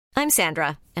I'm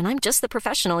Sandra, and I'm just the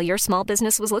professional your small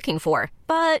business was looking for.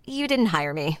 But you didn't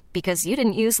hire me because you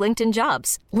didn't use LinkedIn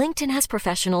Jobs. LinkedIn has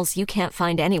professionals you can't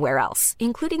find anywhere else,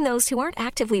 including those who aren't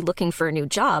actively looking for a new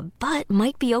job, but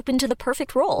might be open to the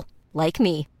perfect role, like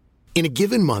me. In a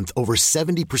given month, over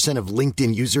 70% of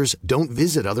LinkedIn users don't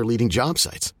visit other leading job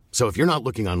sites. So if you're not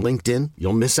looking on LinkedIn,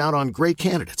 you'll miss out on great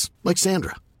candidates like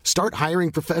Sandra. Start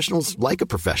hiring professionals like a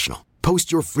professional.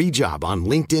 Post your free job on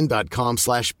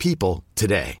linkedin.com/people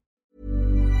today.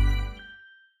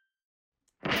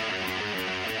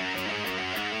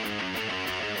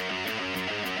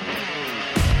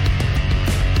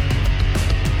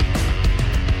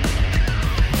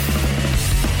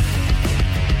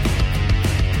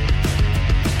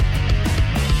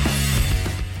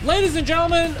 Ladies and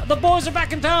gentlemen, the boys are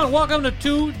back in town. Welcome to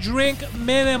Two Drink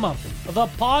Minimum, the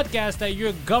podcast that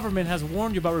your government has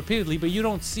warned you about repeatedly, but you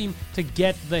don't seem to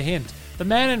get the hint. The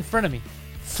man in front of me,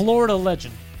 Florida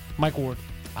legend, Mike Ward.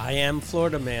 I am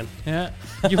Florida man. Yeah,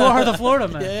 you are the Florida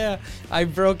man. Yeah, I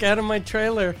broke out of my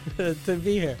trailer to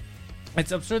be here.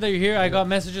 It's absurd that you're here. I got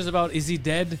messages about, is he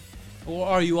dead? Or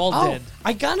are you all dead?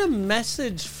 I got a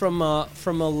message from a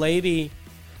lady.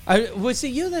 Was it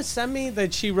you that sent me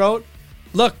that she wrote,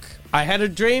 "Look, I had a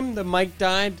dream that Mike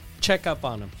died. Check up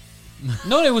on him."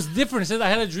 No, it was different. It says, I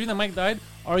had a dream that Mike died.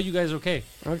 Are you guys okay?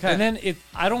 Okay. And then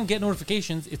I don't get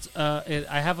notifications.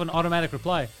 I have an automatic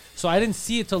reply. So I didn't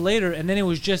see it till later. And then it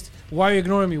was just, why are you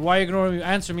ignoring me? Why are you ignoring me?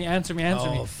 Answer me.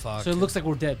 Oh, fuck. So it looks like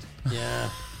we're dead. Yeah.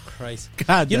 Christ.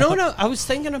 God, you know what? I was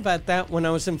thinking about that when I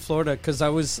was in Florida because I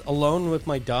was alone with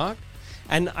my dog.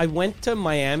 And I went to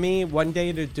Miami one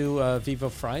day to do a Viva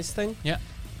Fries thing. Yeah.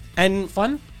 And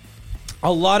Fun?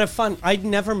 a lot of fun. I'd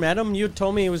never met him. You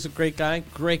told me he was a great guy.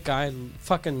 Great guy.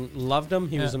 Fucking loved him.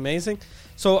 He was amazing.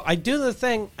 So I do the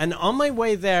thing, and on my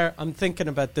way there, I'm thinking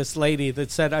about this lady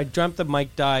that said, I dreamt that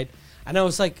Mike died. And I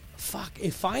was like, fuck,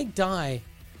 if I die,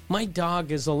 my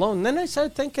dog is alone. And then I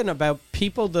started thinking about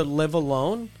people that live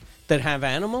alone, that have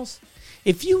animals.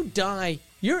 If you die,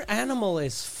 your animal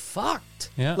is fucked.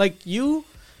 Yeah. Like, you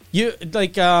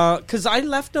like, because I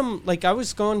left him, like, I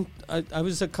was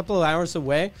a couple of hours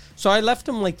away, so I left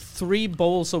him like 3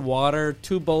 bowls of water,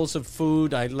 2 bowls of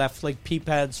food. I left like pee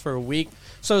pads for a week.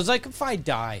 So it's like, if I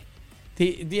die,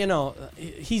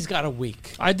 he's got a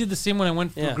week. I did the same when I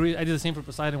went for Greece. I did the same for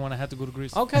Poseidon when I had to go to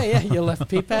Greece. Okay, yeah, you left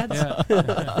pee pads.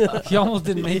 Yeah. He almost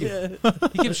didn't make it.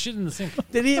 He kept shit in the sink.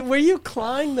 Did he? Were you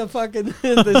clawing the fucking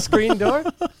the screen door?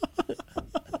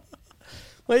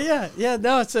 Well, yeah,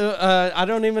 no. So I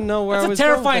don't even know where That's I was. a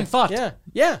terrifying going, thought.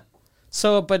 Yeah.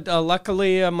 So, but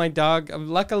luckily, my dog.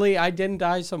 Luckily, I didn't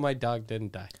die, so my dog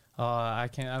didn't die. I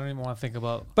can't. I don't even want to think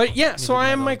about. But yeah, so I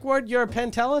am Mike Ward. You're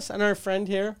Pantelis, and our friend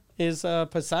here is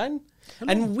Poseidon.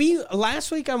 Hello. And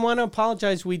last week, I want to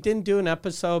apologize. We didn't do an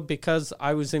episode because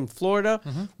I was in Florida.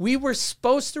 Mm-hmm. We were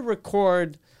supposed to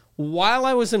record while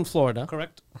I was in Florida.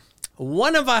 Correct.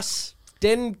 One of us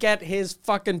didn't get his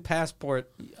fucking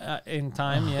passport in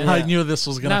time. Yeah. I knew this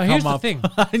was going to come up. Now, here's the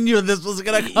thing. I knew this was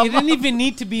going to come up. It didn't even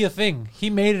need to be a thing.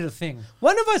 He made it a thing.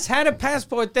 One of us had a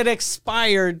passport that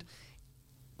expired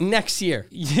next year.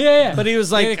 Yeah. But he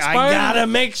was like, I gotta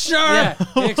make sure. Yeah.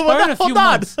 It expired in a few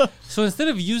months. So instead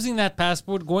of using that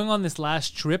passport, going on this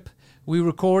last trip, we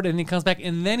record and he comes back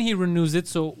and then he renews it.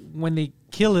 So when they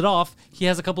kill it off, he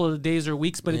has a couple of days or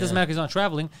weeks, but it doesn't matter because he's not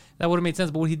traveling. That would have made sense.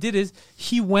 But what he did is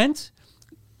he went,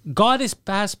 got his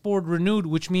passport renewed,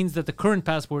 which means that the current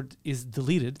passport is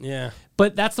deleted. Yeah.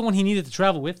 But that's the one he needed to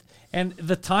travel with. And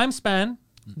the time span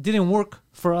didn't work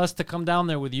for us to come down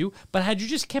there with you. But had you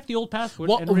just kept the old passport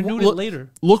and renewed it later.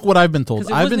 Look what I've been told.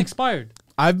 Because it wasn't expired.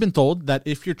 I've been told that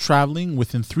if you're traveling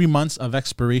within 3 months of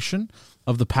expiration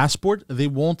of the passport, they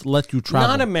won't let you travel.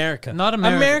 Not America. Not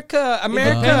America.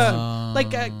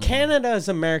 America, Canada is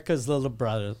America's little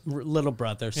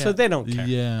brother, so they don't care.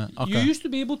 Yeah. Okay. You used to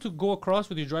be able to go across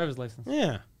with your driver's license.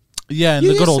 Yeah. Yeah, in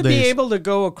you the good old days. You used to days. be able to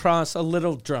go across a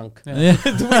little drunk. Yeah.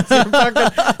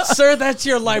 Sir, that's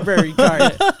your library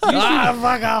card.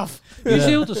 Fuck off. You used to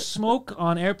be able to smoke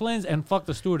on airplanes and fuck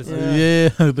the stewardess. Yeah,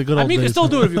 the good old days. I mean, you can still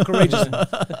do it if you're courageous enough.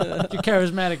 If you're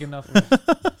charismatic enough.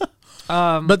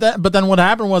 But then what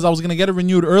happened was I was going to get it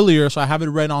renewed earlier, so I have it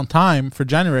right on time for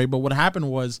January. But what happened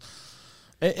was,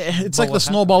 it's like the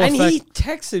snowball effect. And he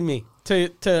texted me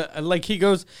to like, he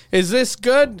goes, "Is this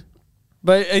good?"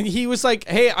 And he was like,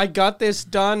 "Hey, I got this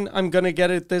done. I'm gonna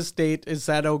get it this date. Is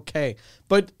that okay?"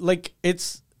 But like,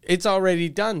 it's already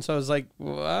done. So I was like,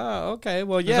 "Wow, okay.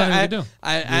 Well, yeah."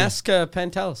 I ask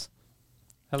Pantelis.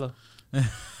 Hello.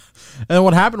 And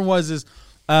what happened was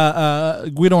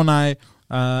Guido and I.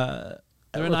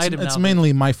 It's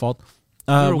mainly my fault.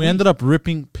 We ended up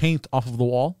ripping paint off of the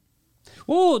wall.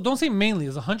 Whoa, don't say mainly.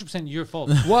 It's 100% your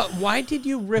fault. Why did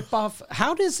you rip off?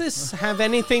 How does this have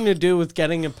anything to do with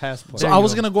getting a passport? So I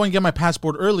was going to go and get my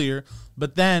passport earlier,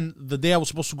 but then the day I was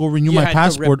supposed to go renew my had to rip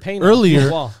passport paint off the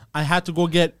earlier, wall. I had to go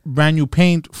get brand new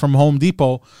paint from Home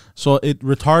Depot, so it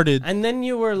retarded. And then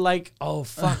you were like, oh,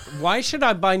 fuck, why should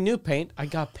I buy new paint? I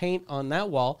got paint on that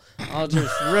wall. I'll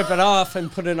just rip it off and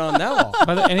put it on that wall.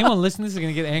 By the way, anyone listening to this is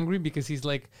going to get angry because he's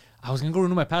like, I was going to go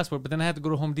renew my passport, but then I had to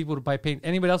go to Home Depot to buy paint.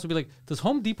 Anybody else would be like, does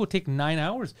Home Depot take 9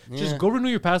 hours? Just go renew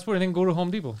your passport and then go to Home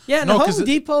Depot. Yeah, and No, 'cause Home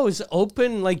Depot is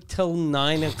open like till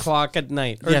 9 o'clock at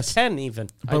night. Or Yes. 10 even,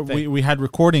 I But think. we had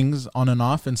recordings on and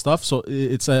off and stuff, so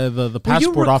it's the Were you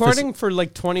passport office. recording for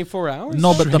like 24 hours?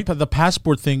 No, but the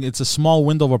passport thing, it's a small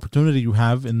window of opportunity you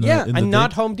have in the Yeah, in the and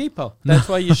not day. Home Depot. That's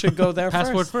why you should go there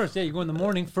Passport first. first. Yeah, you go in the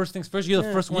morning. First things first. You're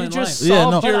the first one You in just line. Yeah,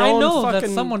 solved no. your But I own know that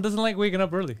fucking... someone doesn't like waking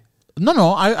up early. No,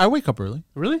 I wake up early.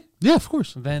 Really? Yeah, of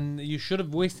course. Then you should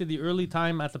have wasted the early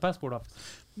time at the passport office.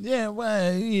 Yeah,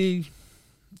 well,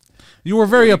 you were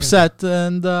very upset,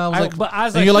 and I was like, but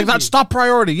as and I you're like, should that's be. top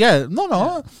priority. Yeah, no.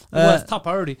 Well, it's top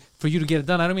priority for you to get it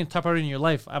done. I don't mean top priority in your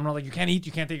life. I'm not like you can't eat,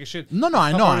 you can't take a shit. No,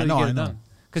 I know.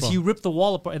 Because he ripped the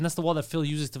wall apart, and that's the wall that Phil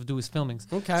uses to do his filmings.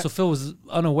 Okay. So Phil was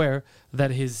unaware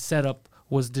that his setup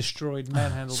was destroyed,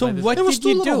 manhandled. So by this what There was did two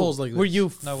you little do? holes like Were this.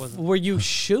 you No, it wasn't. were you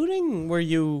shooting? Were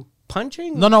you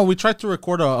punching? No, we tried to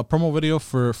record a promo video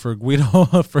for Guido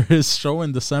for his show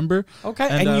in December. Okay,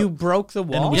 and you broke the and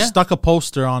wall. we stuck a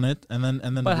poster on it, and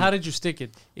then But how did you stick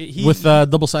it? with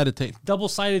double-sided tape.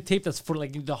 double-sided tape. That's for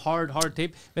like the hard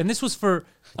tape. And this was for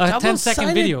a 10-second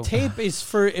Double-sided video. tape is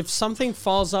for if something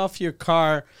falls off your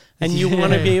car and you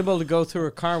want to be able to go through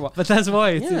a car wall. But that's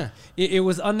why Yeah. it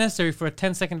was unnecessary for a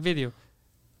 10-second video.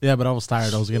 Yeah, but I was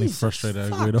tired. I was getting Jesus, frustrated at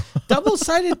fuck. Guido.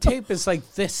 Double-sided tape is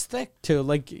like this thick too.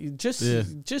 Like you just Yeah.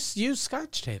 just use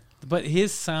Scotch tape. But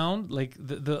his sound, like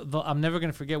the I'm never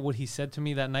gonna forget what he said to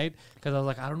me that night because I was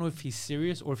like, I don't know if he's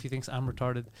serious or if he thinks I'm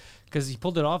retarded. Because he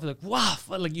pulled it off, like wow,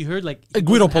 like you heard, like he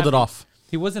Guido wasn't pulled it happy. off.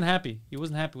 He wasn't happy. He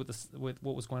wasn't happy with this, with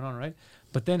what was going on, right?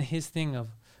 But then his thing of,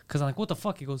 because I'm like, what the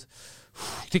fuck? He goes,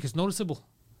 you think it's noticeable?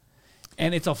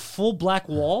 And it's a full black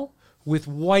wall with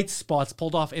white spots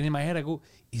pulled off. And in my head, I go,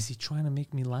 is he trying to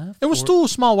make me laugh? It was two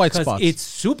small white Because spots. it's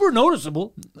super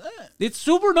noticeable. It's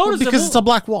super Well, noticeable. because it's a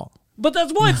black wall. But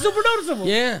that's why it's super noticeable.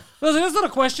 Yeah. I was like, that's not a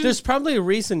question. There's probably a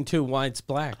reason too why it's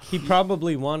black. He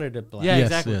probably wanted it black. yeah, Yes,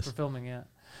 exactly. yes. For filming, yeah.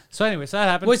 So anyway, so that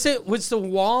happened. Was the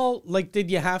wall like? Did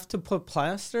you have to put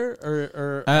plaster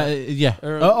or Yeah,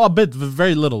 or- a bit,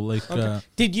 very little. Like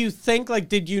did you think like?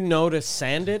 Did you know to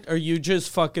sand it or you just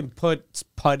fucking put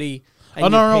putty? And oh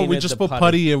you no, we painted just the put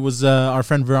putty. It was our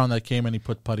friend Veron that came and he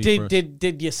put putty. Did first.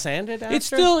 did you sand it? After?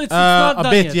 it's not a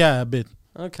done bit, yet. yeah, a bit.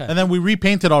 Okay. And then we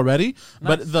repainted already,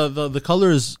 but the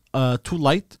color is too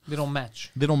light. They don't match.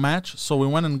 They don't match. So we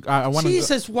went and I went.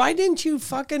 Jesus, why didn't you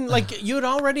fucking like? You'd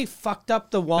already fucked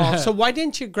up the wall, so why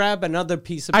didn't you grab another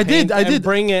piece of I paint did. and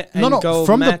bring it and no, go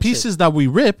from the match pieces it? that we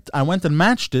ripped, I went and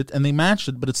matched it, and they matched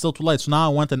it, but it's still too light. So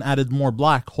now I went and added more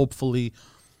black. Hopefully,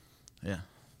 yeah.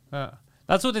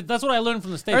 That's what I learned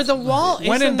from the States. Or the wall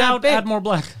When isn't in that doubt, big. add more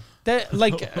black. That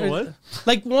like What?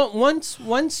 like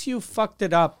once you fucked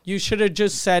it up, you should have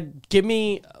just said, "Give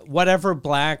me whatever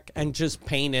black and just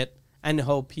paint it and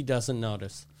hope he doesn't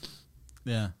notice."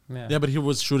 Yeah. Yeah. Yeah, but he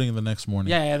was shooting the next morning.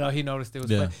 Yeah, no, he noticed. It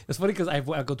was Yeah. funny. It's funny because I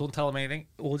go, don't tell him anything.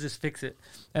 We'll just fix it.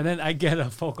 And then I get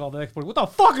a phone call the next morning. What the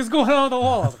fuck is going on with the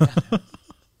wall? I was like,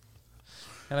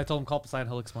 and I told him, call Poseidon,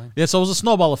 he'll explain. Yeah, so it was a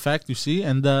snowball effect, you see,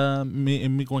 and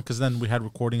me going, because then we had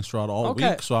recordings throughout all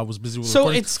Okay. week, so I was busy with So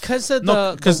recording. it's because of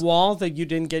No, the 'cause- wall that you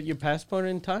didn't get your passport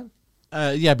in time.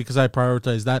 Yeah, because I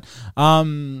prioritized that.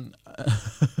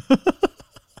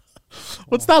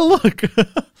 What's that look?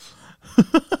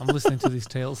 I'm listening to these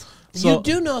tales. So- You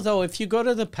do know though, if you go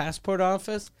to the passport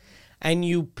office and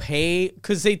you pay,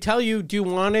 because they tell you, do you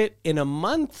want it in a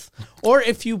month, or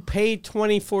if you pay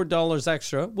 $24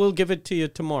 extra, we'll give it to you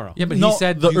tomorrow. Yeah, but No, he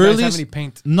said, the do you guys have earliest- any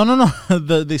paint? No.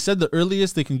 They said the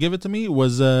earliest they can give it to me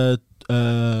was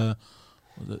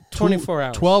 24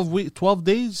 hours. 12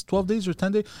 days or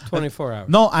 10 days. 24 hours.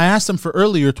 No, I asked them for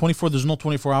earlier, 24. There's no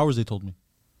 24 hours, they told me.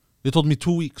 They told me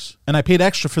 2 weeks, and I paid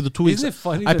extra for the 2 weeks. Isn't it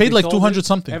funny? I that paid they like told 200 it?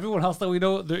 something. Everyone else that we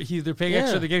know, they're paying Yeah.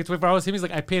 extra. They're getting 24 hours. He's like,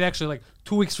 I paid extra like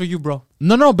 2 weeks for you, bro.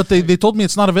 No, but they told me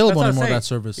it's not That's available what I'm anymore, saying. that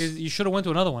service. You should have went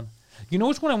to another one. You know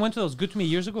which one I went to that was good to me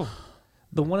years ago?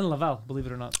 The one in Laval, believe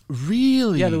it or not.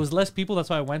 Really? Yeah, there was less people.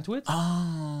 That's why I went to it. Oh,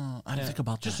 I didn't Yeah. think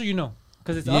about Just that. so you know.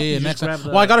 Because it's Yeah, up. yeah, You just next time. grab the-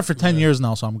 Well, I got it for 10 years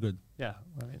now, so I'm good. Yeah.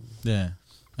 I mean, Yeah.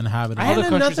 And have it. I had Other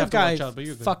countries another have to guy watch out, but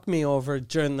you're good. fuck me over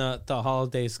during the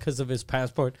holidays because of his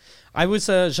passport. I was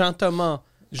Jean Thomas.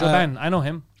 Jobin, I know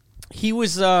him. He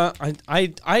was.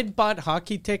 I'd bought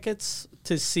hockey tickets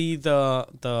to see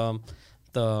the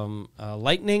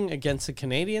Lightning against the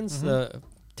Canadiens. The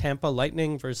Tampa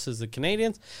Lightning versus the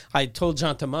Canadiens. I told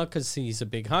Jean Thomas, because he's a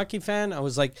big hockey fan, I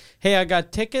was like, hey, I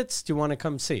got tickets. Do you want to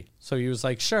come see? So he was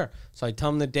like, sure. So I tell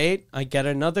him the date. I get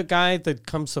another guy that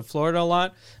comes to Florida a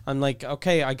lot. I'm like,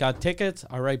 okay, I got tickets.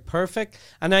 All right, perfect.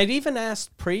 And I'd even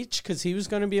asked Preach, because he was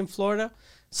going to be in Florida.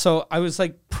 So I was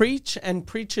like, Preach and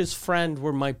Preach's friend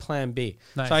were my plan B.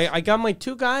 Nice. So I got my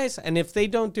two guys, and if they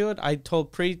don't do it, I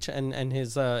told Preach and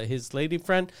his lady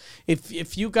friend,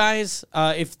 if you guys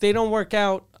if they don't work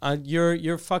out,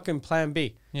 you're fucking plan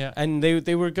B. Yeah. And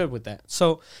they were good with that.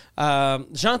 So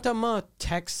Jean Thomas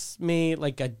texts me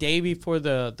like a day before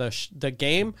the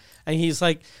game, and he's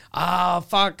like,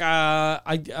 fuck,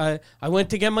 I went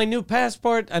to get my new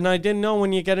passport, and I didn't know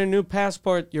when you get a new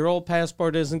passport, your old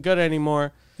passport isn't good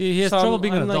anymore. He has trouble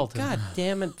being an adult. Like, God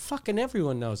damn it, fucking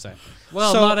everyone knows that.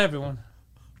 Well, So- not everyone.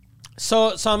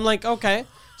 So I'm like, okay.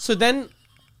 So then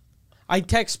I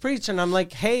text Preach, and I'm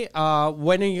like, hey,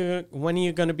 when are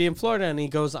you going to be in Florida? And he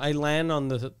goes, I land on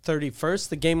the 31st.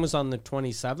 The game was on the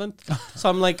 27th. So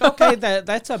I'm like, okay,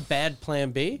 that's a bad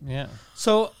plan B. Yeah.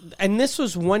 So, and this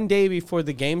was one day before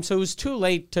the game, so it was too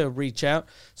late to reach out.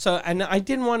 So, and I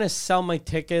didn't want to sell my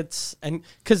tickets, and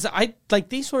because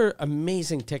these were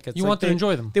amazing tickets. You want to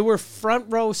enjoy them. They were front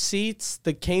row seats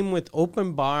that came with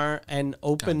open bar and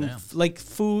open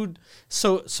food.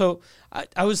 So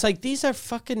I was like, these are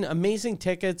fucking amazing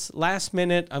tickets. Last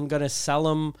minute, I'm gonna sell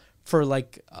them for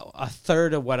like a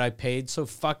third of what I paid. So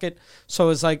fuck it. So I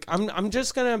was like, I'm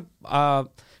just gonna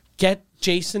get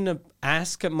Jason to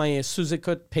ask my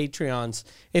Suzukut Patreons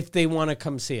if they want to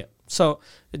come see it. So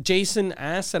Jason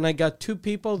asked, and I got two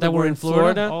people that were in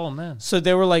Florida. Oh, man. So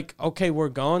they were like, okay, we're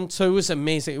going. So it was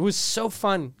amazing. It was so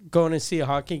fun going to see a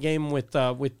hockey game with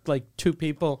like two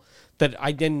people that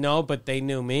I didn't know, but they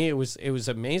knew me. It was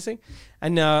amazing.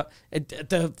 And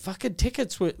the fucking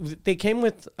tickets, they came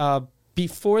with,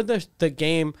 before the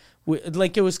game,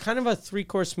 like it was kind of a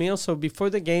 3-course meal. So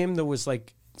before the game, there was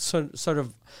like, sort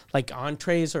of like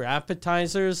entrees or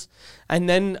appetizers, and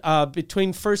then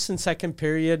between first and second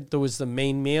period there was the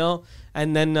main meal,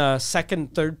 and then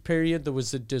second, third period there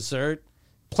was a dessert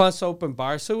plus open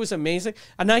bar. So it was amazing.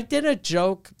 And I did a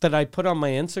joke that I put on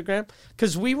my Instagram,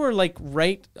 because we were like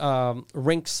right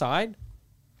rink side,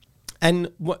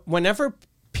 and whenever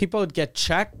people would get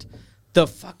checked, the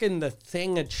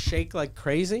thing would shake like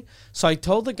crazy. So I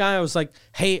told the guy, I was like,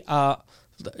 hey,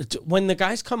 when the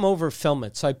guys come over, film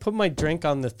it. So I put my drink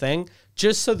on the thing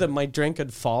just so that my drink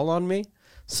would fall on me.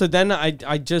 So then I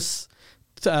just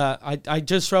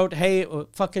wrote, hey,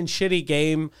 fucking shitty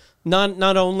game.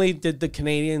 Not only did the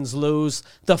Canadians lose,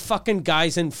 the fucking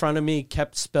guys in front of me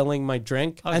kept spilling my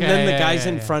drink. Okay, and then the guys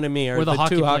in front of me are the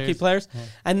two hockey players. Yeah.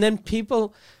 And then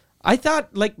people... I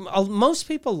thought, like, most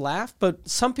people laugh, but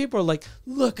some people are like,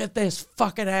 look at this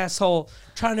fucking asshole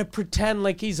trying to pretend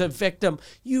like he's a victim.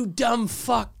 You dumb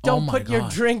fuck. Don't put your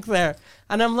drink there.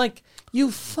 And I'm like,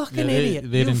 you fucking idiot.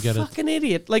 They didn't get it. You fucking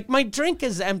idiot. Like, my drink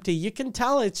is empty. You can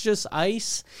tell it's just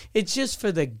ice. It's just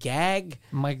for the gag.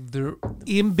 Mike, they're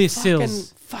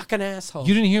imbeciles. Fucking assholes.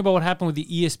 You didn't hear about what happened with the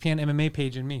ESPN MMA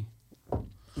page and me?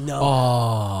 No.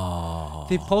 Oh.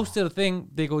 They posted a thing.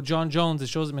 They go, John Jones. It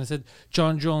shows them and it said,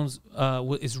 John Jones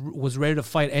was ready to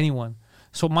fight anyone.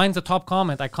 So mine's the top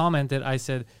comment. I commented. I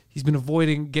said, he's been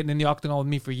avoiding getting in the octagon with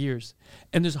me for years.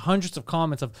 And there's hundreds of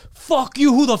comments of, fuck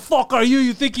you. Who the fuck are you?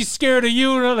 You think he's scared of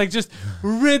you? Like, just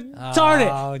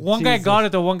retarded. One guy got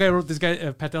it, though. One guy wrote, this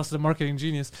guy, Patel's the marketing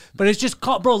genius. But it's just,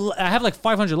 bro, I have like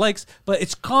 500 likes, but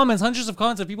it's comments, hundreds of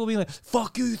comments of people being like,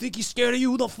 fuck you. You think he's scared of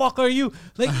you? Who the fuck are you?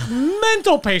 Like,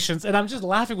 mental patients. And I'm just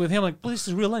laughing with him like, well, this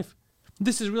is real life.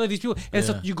 This is really these people. And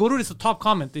so you go to it, it's the top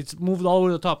comment. It's moved all the way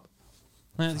to the top.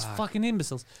 Man, these fucking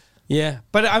imbeciles. Yeah,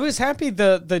 but I was happy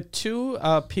the two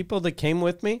people that came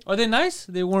with me. Are they nice?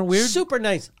 They weren't weird? Super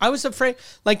nice. I was afraid.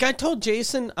 Like, I told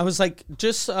Jason, I was like,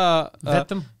 just vet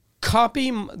them. Copy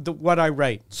what I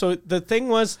write. So the thing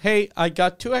was, hey, I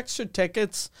got 2 extra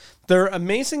tickets. They're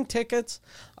amazing tickets.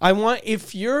 I want,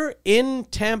 if you're in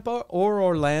Tampa or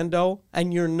Orlando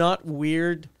and you're not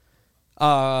weird,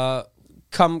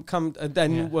 come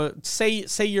then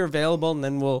say you're available, and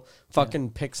then we'll fucking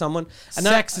pick someone. And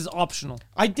sex is optional.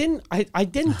 I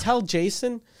didn't tell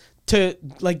Jason to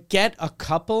like get a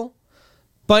couple,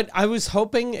 but I was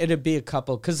hoping it'd be a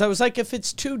couple, because I was like, if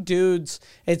it's 2 dudes,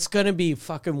 it's gonna be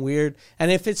fucking weird, and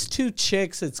if it's 2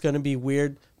 chicks, it's gonna be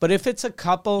weird. But if it's a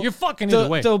couple, you're fucking either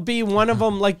way. There'll be one of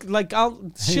them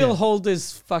she'll hold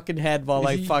his fucking head while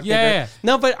I fuck her.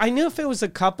 No, but I knew if it was a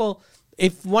couple,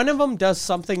 if one of them does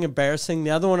something embarrassing, the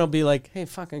other one will be like, "Hey,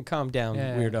 fucking calm down,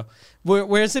 weirdo."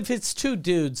 Whereas if it's two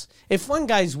dudes, if one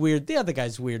guy's weird, the other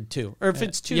guy's weird too. Or if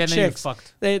it's two chicks,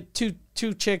 they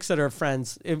two chicks that are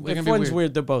friends. If one's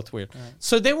weird, they're both weird. Right.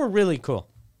 So they were really cool.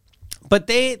 But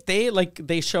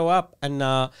they show up, and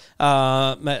the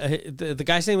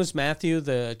guy's name was Matthew,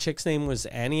 the chick's name was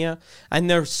Anya, and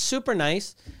they're super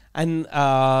nice. And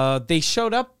they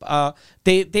showed up.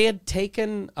 They had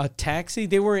taken a taxi.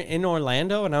 They were in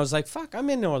Orlando, and I was like, "Fuck, I'm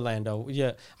in Orlando.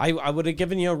 Yeah, I would have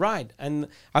given you a ride." And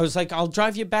I was like, "I'll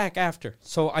drive you back after."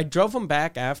 So I drove them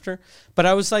back after, but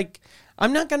I was like,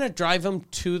 "I'm not gonna drive them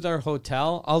to their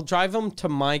hotel. I'll drive them to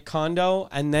my condo,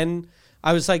 and then."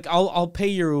 I was like, I'll pay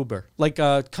your Uber. Like,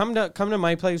 come to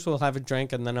my place. We'll have a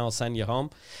drink, and then I'll send you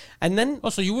home. And then,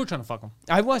 so you were trying to fuck him?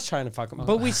 I was trying to fuck him,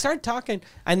 but we started talking,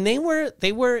 and they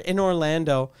were in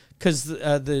Orlando because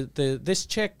this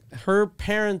chick, her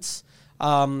parents,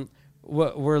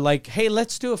 were like, hey,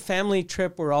 let's do a family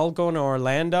trip. We're all going to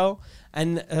Orlando,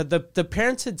 and the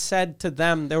parents had said to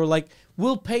them, they were like,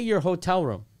 we'll pay your hotel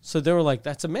room. So they were like,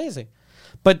 that's amazing.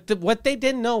 But what they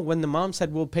didn't know when the mom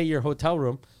said, we'll pay your hotel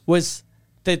room, was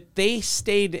that they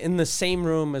stayed in the same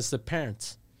room as the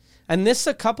parents. And this is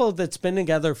a couple that's been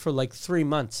together for like 3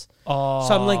 months. Oh.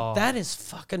 So I'm like, that is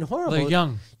fucking horrible. They're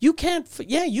young. You can't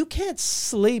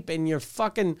sleep in your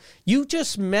fucking, you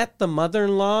just met the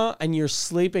mother-in-law and you're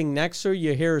sleeping next to her.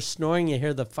 You hear her snoring. You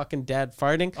hear the fucking dad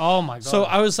farting. Oh my God. So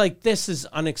I was like, this is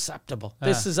unacceptable.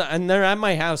 And they're at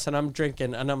my house and I'm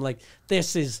drinking and I'm like,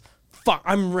 this is fuck,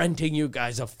 I'm renting you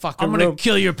guys a fucking room. I'm going to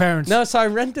kill your parents. No, so I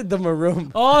rented them a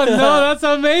room. Oh, no, that's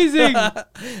amazing.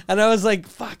 And I was like,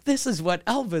 fuck, this is what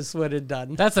Elvis would have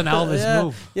done. That's an Elvis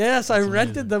move. Yeah, so I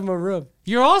rented them a room.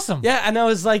 You're awesome. Yeah, and I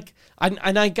was like,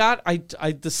 and I got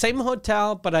the same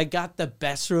hotel, but I got the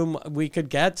best room we could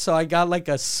get. So I got like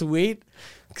a suite.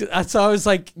 So I was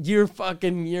like, you're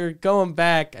going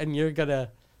back and you're going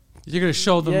to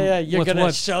show them. Yeah, you're going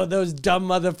to show those dumb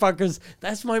motherfuckers.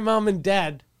 That's my mom and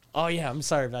dad. Oh, yeah, I'm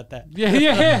sorry about that.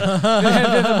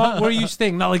 Yeah. Where are you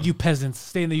staying? Not like you peasants.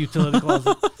 Stay in the utility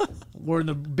closet. We're in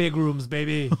the big rooms,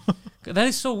 baby. That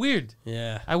is so weird.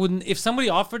 Yeah. I wouldn't, if somebody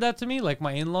offered that to me, like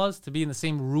my in-laws, to be in the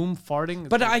same room farting.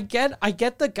 But like, I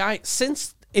get the guy,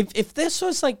 since, if this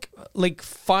was like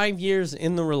 5 years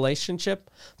in the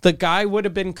relationship, the guy would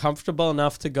have been comfortable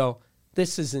enough to go,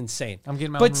 this is insane. I'm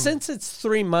getting my own room. Since it's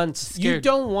 3 months, you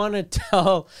don't want to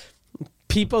tell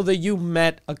people that you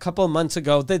met a couple of months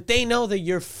ago that they know that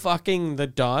you're fucking the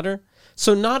daughter.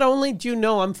 So not only do you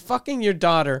know I'm fucking your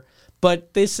daughter,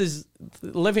 but this is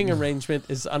living arrangement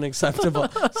is unacceptable.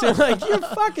 So you're like, you're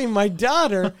fucking my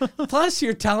daughter. Plus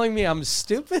you're telling me I'm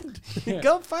stupid.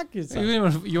 Go fuck yourself.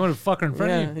 You want to fuck her in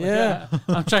front of you? Yeah.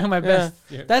 I'm trying my best.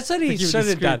 Yeah. That's what he should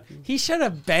have done. He should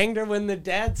have banged her when the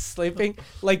dad's sleeping,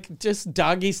 like just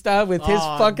doggy style with his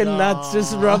fucking nuts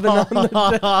just rubbing on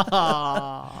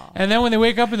the And then when they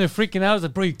wake up and they're freaking out, it's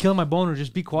like, bro, you killed my boner.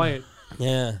 Just be quiet.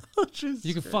 Yeah.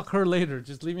 You can fuck her later.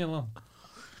 Just leave me alone.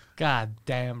 God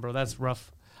damn, bro, that's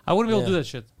rough. I wouldn't be able to do that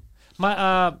shit.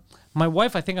 My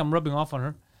wife, I think I'm rubbing off on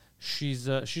her. She's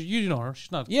you know her.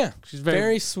 She's not. Yeah, she's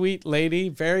very sweet lady,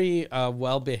 very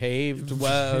well behaved,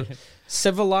 well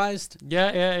civilized.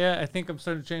 Yeah. I think I'm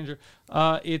starting to change her.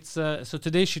 So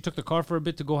today she took the car for a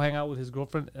bit to go hang out with his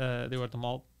girlfriend. They were at the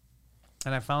mall,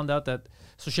 and I found out that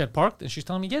so she had parked and she's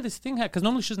telling me, yeah, this thing because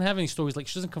normally she doesn't have any stories, like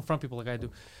she doesn't confront people like I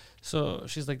do. So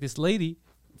she's like, this lady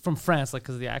from France, like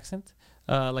because of the accent.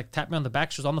 Like tapped me on the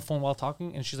back. She was on the phone while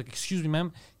talking, and she's like, "Excuse me,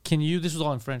 ma'am, can you?" This was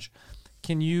all in French.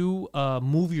 Can you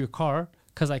move your car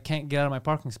because I can't get out of my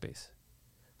parking space?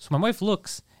 So my wife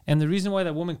looks, and the reason why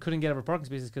that woman couldn't get out of her parking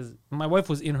space is because my wife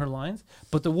was in her lines,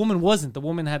 but the woman wasn't. The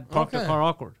woman had parked her car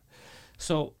awkward.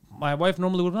 So my wife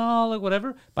normally would like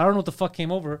whatever, but I don't know what the fuck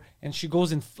came over, and she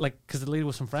goes in like because the lady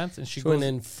was from France, and she goes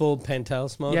in full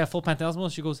Pantelis mode. Yeah, full Pantelis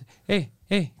mode. She goes, hey,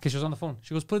 because she was on the phone.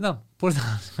 She goes, put it down.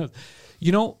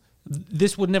 You know.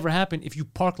 This would never happen if you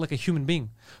park like a human being.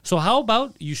 So how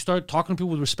about you start talking to people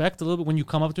with respect a little bit when you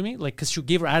come up to me, like because she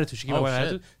gave her attitude. She gave her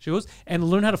attitude. She goes and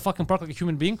learn how to fucking park like a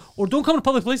human being, or don't come to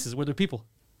public places where there are people.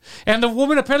 And the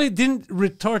woman apparently didn't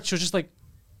retort. She was just like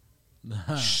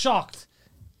shocked.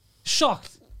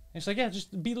 And she's like, yeah,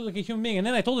 just be like a human being. And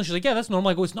then I told her, she's like, yeah, that's normal.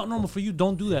 I go, it's not normal for you.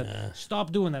 Don't do that. Yeah.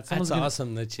 Stop doing that. That's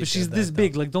awesome that she. But she's this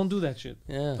big. Like, don't do that shit.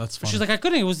 Yeah, that's fun. She's like, I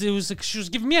couldn't. It was like she was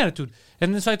giving me attitude.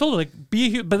 And then so I told her, like, be a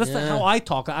human. But that's not how I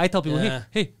talk. I tell people,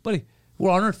 hey, buddy,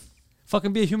 we're on Earth.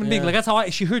 Fucking be a human being. Like that's how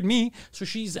she heard me. So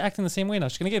she's acting the same way now.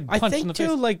 She's gonna get punched in the face. I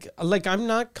think too, like I'm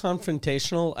not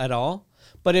confrontational at all.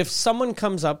 But if someone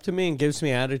comes up to me and gives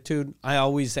me attitude, I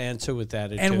always answer with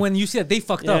attitude. And when you see that, they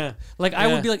fucked up. Like, I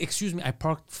would be like, excuse me, I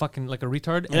parked fucking like a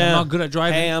retard and I'm not good at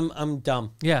driving. Hey, I'm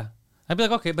dumb. Yeah. I'd be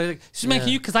like, okay, but like, excuse me, can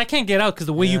you, because I can't get out because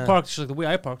the way you parked, she's like, the way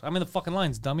I parked. I'm in the fucking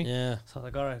lines, dummy. Yeah. So I was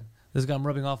like, all right, this guy, I'm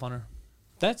rubbing off on her.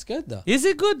 That's good, though. Is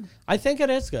it good? I think it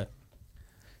is good.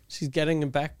 She's getting a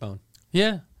backbone.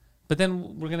 Yeah. But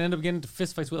then we're going to end up getting into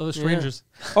fistfights with other strangers.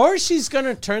 Yeah. Or she's going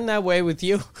to turn that way with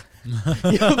you.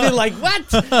 You'll be like, what?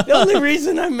 The only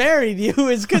reason I married you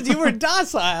is because you were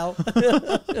docile.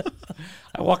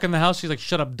 I walk in the house, she's like,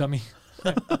 shut up, dummy.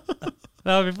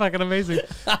 That would be fucking amazing.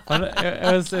 But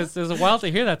it was wild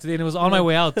to hear that today, and it was on my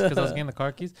way out because I was getting the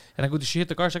car keys, and I go, "Does she hit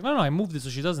the car?" She's like, "No, I moved it so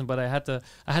she doesn't." But I had to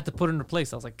put her in her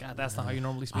place. I was like, "God, that's not how you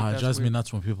normally speak." It drives me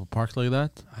nuts when people park like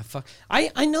that.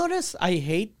 I notice I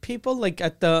hate people like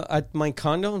at my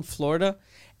condo in Florida.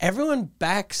 Everyone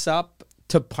backs up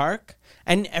to park,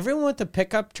 and everyone with the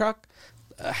pickup truck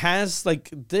has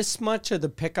like this much of the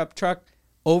pickup truck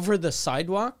over the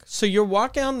sidewalk. So you're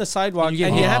walking on the sidewalk and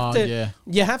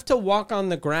you have to walk on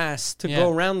the grass to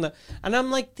go around and I'm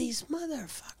like, these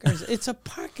motherfuckers, it's a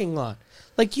parking lot.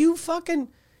 Like, you fucking,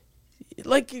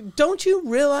 like, don't you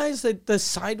realize that the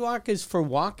sidewalk is for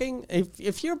walking?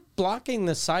 If you're blocking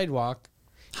the sidewalk,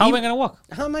 how am I going to walk?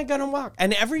 How am I going to walk?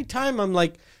 And every time I'm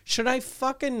like, should I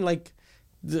fucking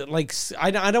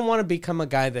I don't want to become a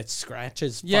guy that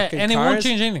scratches fucking cars. And it won't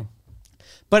change anything.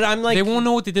 But I'm like, they won't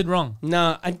know what they did wrong.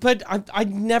 No, I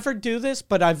never do this,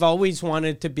 but I've always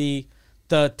wanted to be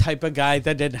the type of guy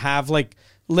that'd have like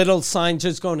little signs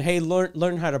just going, "Hey,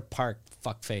 learn how to park,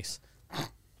 fuckface."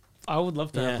 I would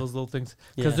love to have those little things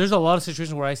because there's a lot of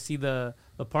situations where I see the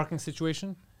parking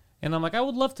situation, and I'm like, I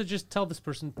would love to just tell this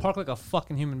person park like a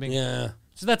fucking human being. Yeah.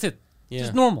 So that's it.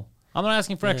 Just normal. I'm not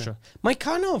asking for extra. My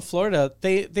condo in Florida,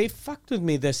 they fucked with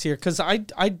me this year because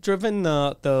I'd driven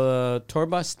the tour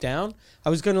bus down. I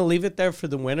was going to leave it there for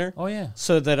the winter. Oh, yeah.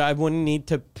 So that I wouldn't need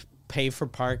to pay for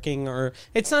parking, or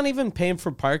it's not even paying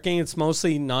for parking. It's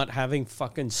mostly not having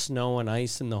fucking snow and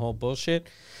ice and the whole bullshit.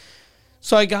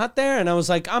 So I got there and I was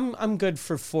like, I'm good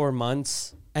for 4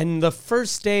 months. And the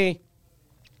first day,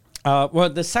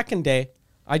 the second day,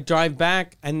 I drive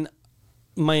back and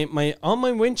my on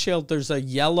my windshield there's a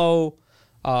yellow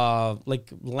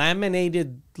like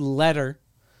laminated letter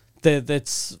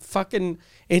that's fucking,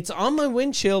 it's on my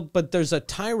windshield, but there's a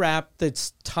tie wrap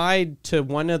that's tied to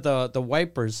one of the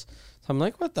wipers. So I'm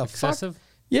like, what the Excessive? fuck?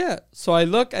 Yeah. So I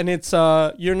look and it's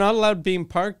you're not allowed being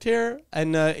parked here,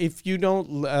 and if you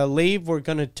don't leave, we're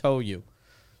gonna tow you.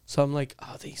 So I'm like,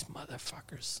 oh, these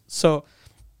motherfuckers. So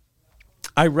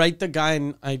I write the guy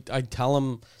and I tell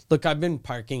him, look, I've been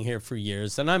parking here for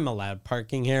years and I'm allowed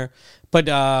parking here. But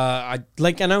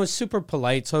and I was super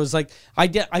polite. So I was like,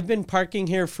 I've been parking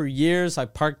here for years. I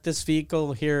parked this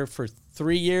vehicle here for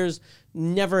 3 years.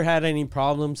 Never had any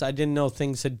problems. I didn't know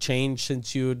things had changed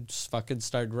since you had fucking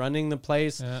started running the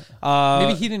place. Yeah.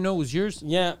 Maybe he didn't know it was yours.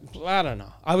 Yeah, I don't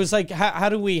know. I was like, how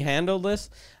do we handle this?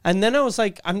 And then I was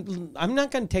like, I'm not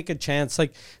gonna take a chance.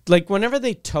 Like whenever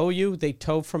they tow you, they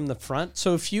tow from the front.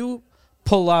 So if you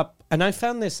pull up, and I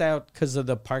found this out because of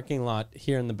the parking lot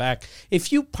here in the back.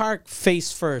 If you park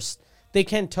face first, they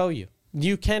can't tow you.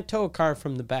 You can't tow a car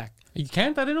from the back. You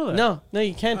can't? I didn't know that. No,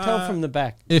 you can't tow from the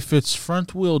back. If it's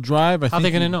front wheel drive, how are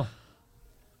they gonna know?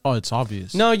 Oh, it's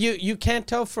obvious. No, you can't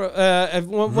tow for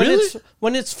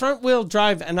when it's front wheel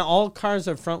drive, and all cars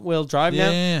are front wheel drive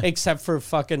now, except for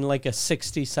fucking like a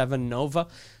 '67 Nova.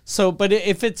 So, but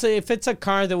if it's a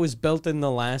car that was built in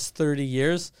the last 30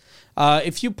 years,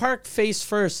 if you park face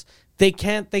first, they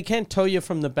can't tow you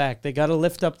from the back. They got to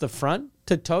lift up the front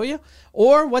to tow you.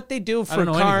 Or what they do for a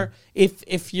car,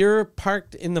 if you're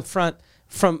parked in the front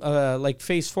from like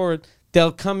face forward,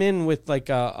 they'll come in with like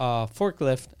a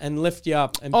forklift and lift you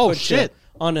up and put you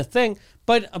on a thing.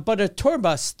 But a tour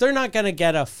bus, they're not gonna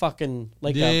get a fucking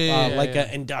an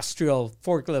industrial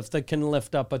forklift that can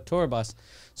lift up a tour bus.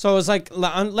 So I was like,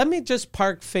 let me just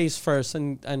park face first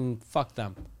and fuck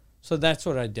them. So that's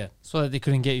what I did. So that they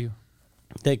couldn't get you.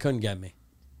 They couldn't get me.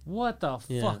 What the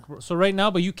fuck? Bro? So right now,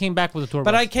 but you came back with a tour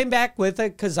bus. But I came back with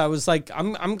it because I was like,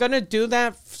 I'm gonna do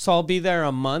that, so I'll be there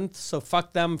a month. So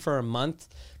fuck them for a month.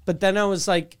 But then I was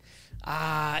like,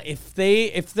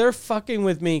 if they're fucking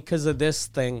with me because of this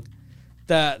thing,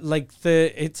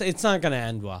 it's not gonna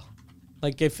end well.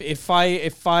 Like if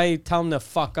I tell them to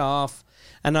fuck off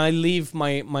and I leave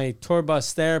my tour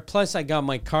bus there, plus I got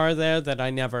my car there that I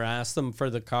never asked them for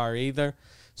the car either.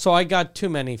 So I got too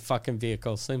many fucking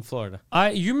vehicles in Florida.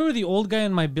 You remember the old guy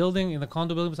in my building, in the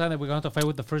condo building beside that we got into a fight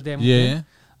with the first day I moved in?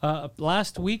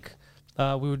 Last week,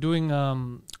 We were doing.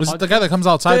 Was it the guy that comes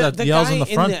outside that yells in the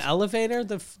front? In the elevator,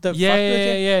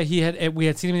 Yeah. We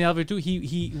had seen him in the elevator too.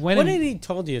 He went. What did he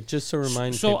told you? Just to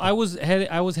remind. So people.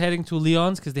 I was heading to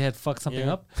Leon's because they had fucked something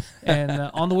up, and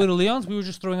on the way to Leon's, we were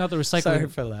just throwing out the recycling. Sorry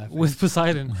for laughing. With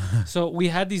Poseidon. So we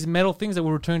had these metal things that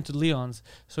were returned to Leon's.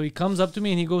 So he comes up to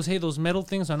me and he goes, "Hey, those metal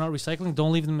things are not recycling.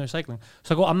 Don't leave them in the recycling."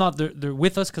 So I go, "I'm not. They're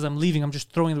with us because I'm leaving. I'm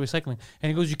just throwing the recycling." And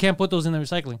he goes, "You can't put those in the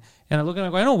recycling." And I look at him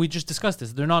and I go, "I know. We just discussed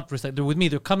this. They're not recycling. They're with me.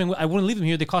 They're coming. I wouldn't leave them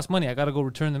here. They cost money. I gotta go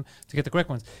return them to get the correct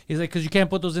ones." He's like, "Because you can't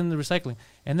put those in the recycling."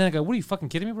 And then I go, "What are you fucking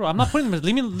kidding me, bro? I'm not putting them.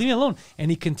 Leave me alone."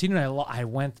 And he continued. I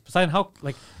went, "Poseidon, how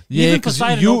like?" Yeah, because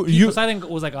Poseidon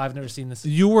was like, "Oh, I've never seen this."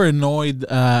 You were annoyed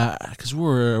because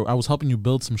I was helping you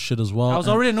build some shit as well. I was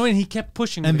already annoyed, and he kept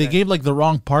pushing. And they gave like the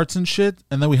wrong parts and shit,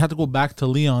 and then we had to go back to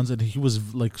Leon's, and he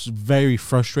was like very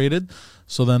frustrated.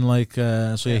 So then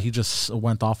he just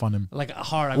went off on him like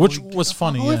hard, which was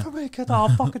funny. Away from me, I'll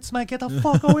fucking smack. Get the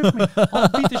fuck away from me! I'll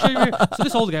beat the shit out of you. So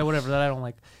this old guy, whatever that I don't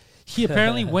like, he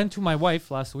apparently went to my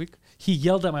wife last week. He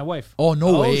yelled at my wife. Oh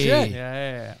no way! Shit.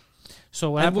 Yeah.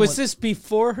 So was this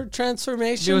before her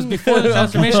transformation? It was before the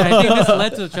transformation. I think this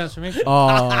led to the transformation.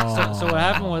 Oh. So what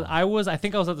happened was I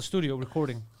think I was at the studio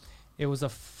recording. It was a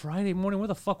Friday morning. Where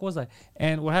the fuck was I?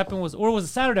 And what happened was, or it was a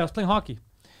Saturday. I was playing hockey.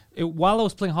 While I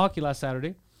was playing hockey last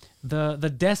Saturday, the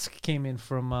desk came in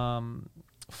from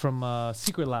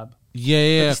Secret Lab.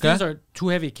 Yeah. These things are too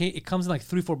heavy. It comes in like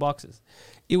 3-4 boxes.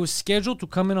 It was scheduled to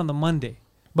come in on the Monday,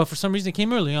 but for some reason it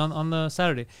came early on the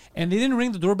Saturday, and they didn't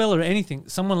ring the doorbell or anything.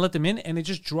 Someone let them in, and they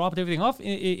just dropped everything off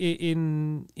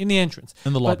in the entrance,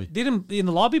 in the lobby. They didn't in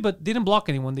the lobby, but they didn't block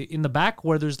anyone. In the back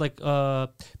where there's like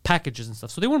packages and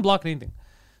stuff, so they weren't blocking anything.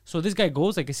 So this guy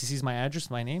goes, I guess he sees my address,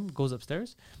 my name, goes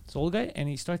upstairs. This old guy, and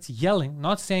he starts yelling,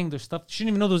 not saying there's stuff. She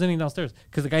didn't even know there was anything downstairs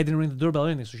because the guy didn't ring the doorbell or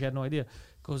anything, so she had no idea.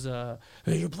 Goes,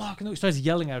 "Hey, you're blocking." He starts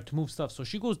yelling at her to move stuff. So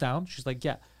she goes down. She's like,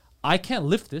 "Yeah, I can't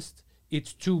lift this.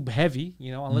 It's too heavy,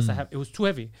 unless I have." It was too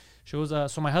heavy. She goes,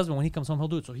 "So my husband, when he comes home, he'll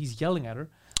do it." So he's yelling at her,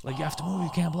 like, "You have to move.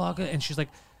 You can't block it." And she's like,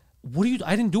 "What do you?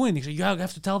 I didn't do anything." She's like, "You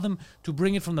have to tell them to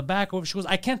bring it from the back." Or she goes,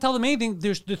 "I can't tell them anything.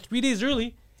 They're 3 days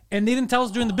early." And they didn't tell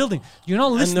us during the building. You're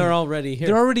not listening. And they're already here.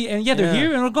 They're already, and they're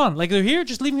here and we're gone. Like, they're here,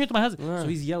 just leave me here to my husband. So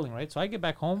he's yelling, right? So I get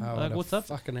back home. I go, "What's up?"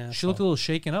 Fucking asshole. She looked a little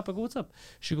shaken up. I go, "What's up?"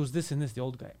 She goes, "This and this, the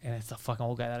old guy." And it's the fucking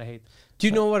old guy that I hate. Do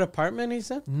you know what apartment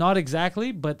he's in? Not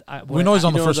exactly, but we know he's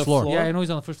on the first floor. Yeah, I know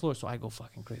he's on the first floor. So I go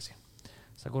fucking crazy.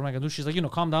 So I go, "What am I going to do?" She's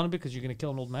like, "Calm down a bit because you're going to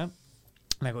kill an old man."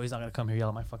 And I go, "He's not going to come here yell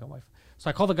at my fucking wife." So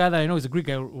I call the guy that I know. He's a Greek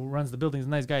guy who runs the building. He's a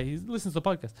nice guy. He listens to the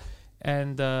podcast.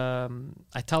 And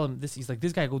I tell him this. He's like,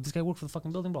 "This guy works for the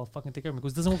fucking building, bro. I'll fucking take care of him." He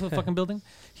goes, "Doesn't work for the fucking building.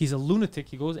 He's a lunatic."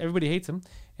 He goes, "Everybody hates him."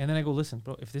 And then I go, "Listen,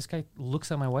 bro, if this guy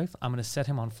looks at my wife, I'm going to set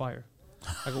him on fire."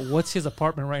 I go, "What's his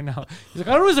apartment right now?" He's like,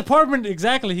 "I don't know his apartment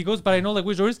exactly." He goes, "But I know like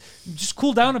which doors. Just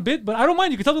cool down a bit. But I don't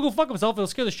mind. You can tell him to go fuck himself. It'll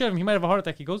scare the shit out of him. He might have a heart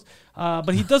attack." He goes,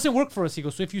 "But he doesn't work for us." He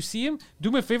goes, "So if you see him,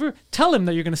 do me a favor. Tell him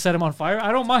that you're going to set him on fire.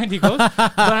 I don't mind." He goes,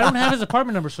 "But I don't have his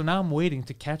apartment number. So now I'm waiting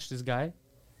to catch this guy."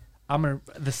 Do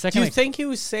you think he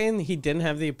was saying he didn't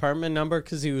have the apartment number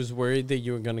because he was worried that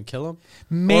you were going to kill him?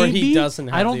 Maybe. Or he doesn't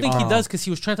have I don't think he does because he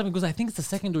was trying to tell me, he goes, "I think it's the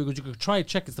second door." He goes, "You could try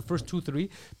check. It's the first 2-3."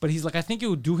 But he's like, "I think it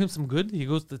would do him some good." He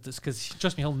goes, "Because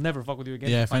trust me, he'll never fuck with you again."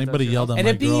 Yeah, if anybody yelled at and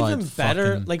my it'd be girl, even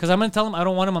better, like, because I'm gonna tell him I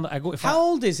don't want him on the. I go. How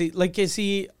old is he? Like, is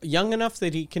he young enough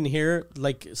that he can hear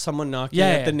like someone knocking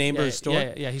at the neighbor's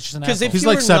door? Yeah. He's just an Because asshole. if He's you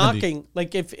like were 70. knocking,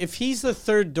 like if he's the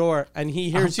third door and he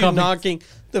hears you coming. knocking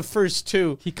the first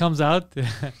two, He comes out.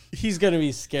 he's gonna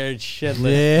be scared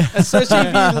shitless. Yeah. Especially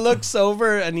if he looks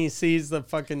over and he sees the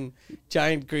fucking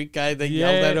giant Greek guy that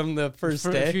yelled at him the first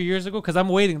a day. few years ago. Because I'm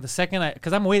waiting. The second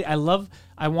I'm waiting.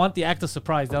 I want the act of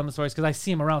surprise down the stories because I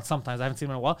see him around sometimes. I haven't seen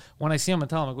him in a while. When I see him, I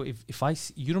tell him, I go, if I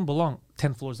see, you don't belong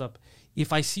 10 floors up.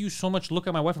 If I see you so much look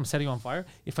at my wife, I'm setting you on fire.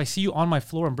 If I see you on my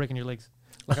floor, I'm breaking your legs.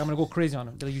 Like, I'm gonna go crazy on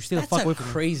him. Like, you stay the That's fuck a away from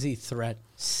me. crazy threat.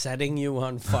 Setting you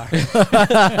on fire. That's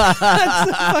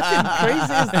the fucking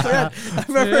craziest threat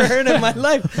I've ever heard in my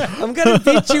life. I'm gonna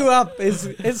beat you up.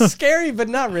 It's scary, but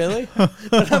not really.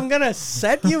 But I'm gonna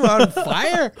set you on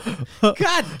fire.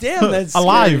 God damn, that's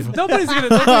Alive. scary. Nobody's gonna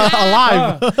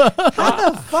Alive.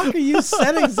 How the fuck are you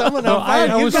setting someone on fire?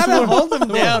 I You was gotta sure. hold them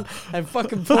down and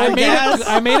fucking pull gas.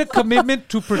 I made a commitment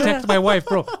to protect my wife,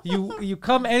 bro. You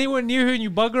come anywhere near her and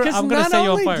you bug her, I'm gonna set you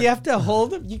on fire. Do you have to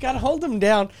hold him, you gotta hold him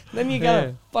down. Then you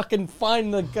gotta fucking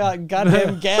find the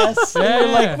goddamn gas. And you're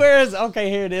like, where is? Okay,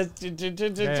 here it is.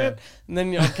 And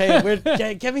then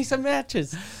get me some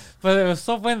matches. But it was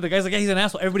so funny. The guy's like, "Yeah, he's an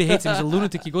asshole. Everybody hates him. He's a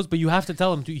lunatic." He goes, "But you have to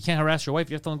tell him you can't harass your wife.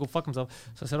 You have to tell him to go fuck himself."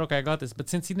 So I said, "Okay, I got this." But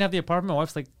since he didn't have the apartment, my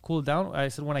wife's like, "Cool it down." I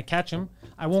said, "When I catch him,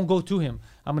 I won't go to him.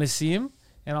 I'm gonna see him.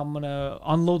 and I'm gonna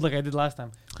unload like I did last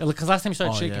time. Because last time he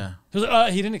started shaking. yeah. He was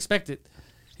like, he didn't expect it.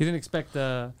 He didn't expect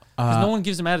because no one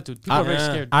gives him attitude. People are very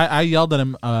scared. I yelled at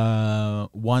him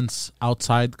once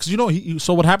outside because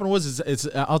so what happened was it's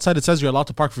outside. It says you're allowed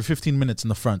to park for 15 minutes in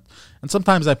the front, and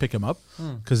sometimes I pick him up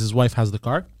because his wife has the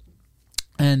car.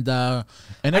 And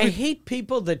I hate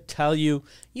people that tell you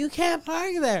can't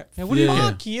park there. Yeah, what do you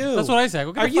Fuck you. That's what I say.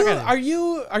 Go get the fuck out of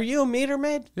here. Are you a meter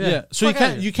maid? Yeah. So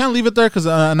you can't leave it there because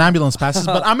an ambulance passes.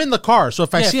 But I'm in the car, so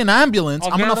if I see an ambulance,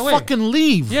 I'll I'm get out gonna of the way. fucking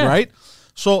leave, right?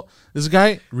 So this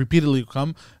guy repeatedly would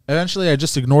come. Eventually, I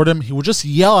just ignored him. He would just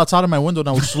yell outside of my window, and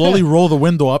I would slowly roll the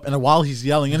window up. And while he's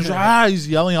yelling, and he's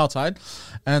yelling outside.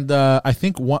 And I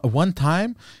think one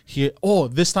time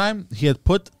this time he had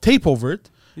put tape over it.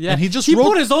 Yeah, and he just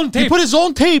put his own tape. He put his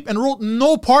own tape and wrote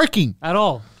no parking at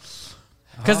all.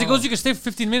 Because he goes, you can stay for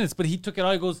 15 minutes, but he took it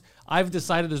out. He goes, I've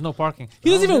decided there's no parking. He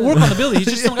doesn't even work on the building. He's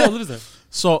just some guy who lives there.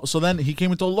 So then he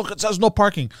came and told, look, it says no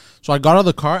parking. So I got out of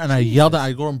the car and I yelled at,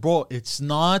 I go, bro, it's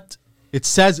not. It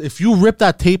says if you rip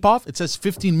that tape off, it says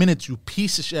 15 minutes. You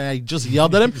piece of shit. I just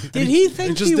yelled at him. Did he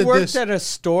think he worked at a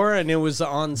store and it was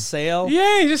on sale?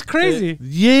 Yeah, he's just crazy.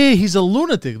 Yeah, he's a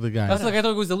lunatic. The guy. That's like I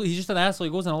thought he's just an asshole.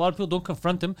 He goes and a lot of people don't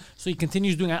confront him, so he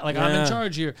continues doing like I'm in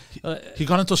charge here. He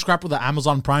got into a scrap with the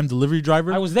Amazon Prime delivery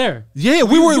driver. I was there. Yeah,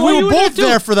 we were both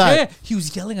there for that. Yeah, he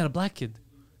was yelling at a black kid.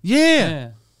 Yeah.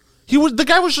 The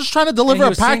guy was just trying to deliver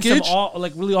a package.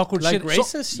 Like really awkward like shit.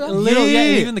 racist stuff?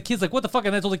 Yeah. Even the kid's like, what the fuck?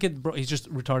 And I told the kid, bro, he's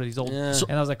just retarded. He's old. Yeah.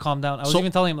 And I was like, calm down. I was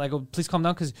even telling him, like, oh, please calm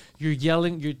down because you're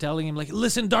yelling. You're telling him, like,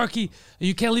 listen, darky,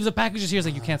 you can't leave the packages here. He's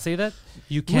like, you can't say that.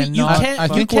 You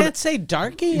cannot. You can't say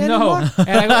darky anymore? No.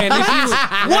 And if you,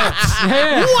 what?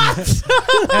 Yeah. What?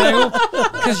 And I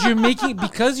go,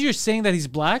 because you're saying that he's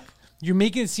black, you're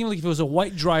making it seem like if it was a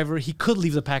white driver, he could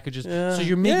leave the packages. Yeah. So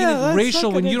you're making it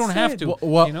racial when you don't have to.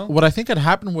 What I think had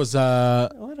happened was...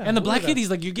 and the black kid,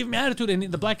 he's like, you're giving me attitude. And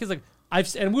the black kid's like,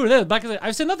 and we were there. The black kid's like,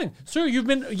 I've said nothing. Sir, you've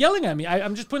been yelling at me.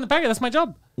 I'm just putting the package. That's my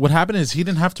job. What happened is he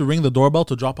didn't have to ring the doorbell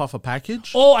to drop off a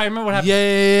package. Oh, I remember what happened.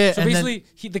 Yeah. So basically,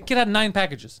 the kid had 9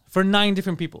 packages for 9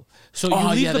 different people. So you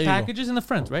leave the packages in the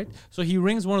front, right? So he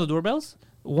rings one of the doorbells,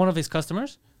 one of his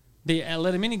customers. They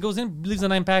let him in. He goes in, leaves the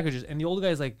 9 packages, and the old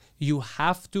guy's like, "You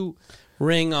have to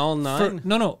ring all 9."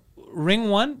 No. Ring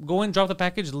one, go in, drop the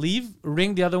package, leave.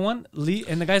 Ring the other one, leave.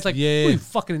 And the guy's like, "Are you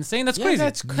fucking insane? That's crazy.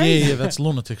 That's crazy. Yeah, that's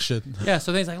lunatic shit." Yeah.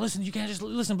 So then he's like, "Listen, you can't just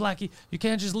listen, Blackie. You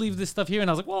can't just leave this stuff here." And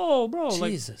I was like, "Whoa, bro!"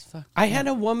 Jesus, fuck. I had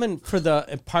a woman for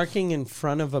the parking in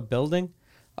front of a building.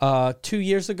 2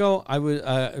 years ago, I was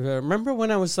remember when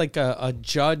I was like a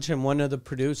judge and one of the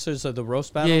producers of the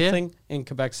roast battle thing in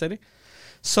Quebec City.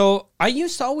 So I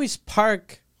used to always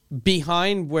park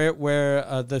behind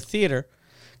where the theater,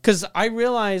 because I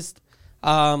realized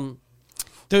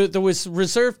there was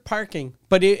reserved parking,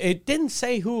 but it didn't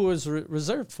say who it was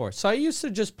reserved for. So I used to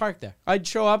just park there. I'd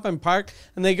show up and park,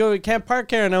 and they go, "You can't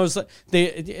park here," and I was like,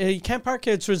 "You can't park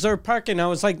here. It's reserved parking." I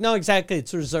was like, "No, exactly,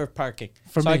 it's reserved parking,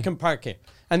 so I can park here."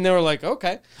 And they were like,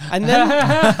 "Okay." And then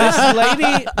this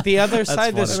lady, the other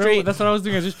side of the street. That's what I was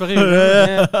doing. I just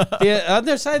The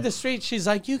other side of the street, she's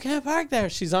like, "You can't park there."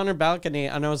 She's on her balcony.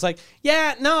 And I was like,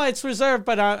 "Yeah, no, it's reserved,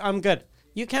 but I'm good.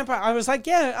 You can't park." I was like,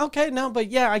 "Yeah, okay, no,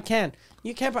 but yeah, I can.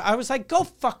 You can't park." I was like, "Go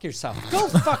fuck yourself. Go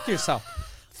fuck yourself.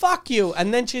 Fuck you."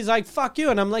 And then she's like, "Fuck you."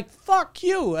 And I'm like, "Fuck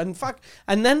you." And fuck.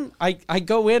 And then I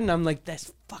go in and I'm like,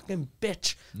 "This fucking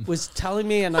bitch was telling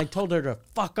me," and I told her to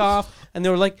fuck off. And they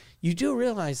were like, "You do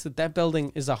realize that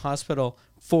building is a hospital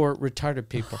for retarded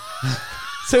people."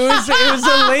 So it was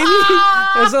a lady.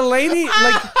 It was a lady,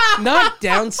 like, not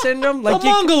Down syndrome, like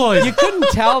you couldn't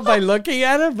tell by looking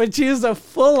at her, but she was a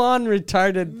full-on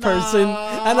retarded person.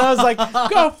 And I was like,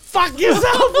 "Go fuck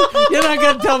yourself! You're not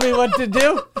gonna tell me what to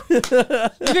do." You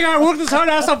think I worked this hard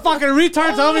to have some fucking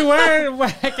retard tell me where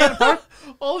I can't park?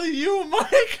 Only you,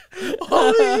 Mike.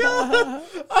 Only you.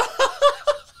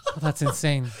 Oh, that's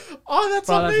insane. Oh, that's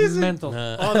amazing. That's mental.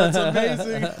 Oh, that's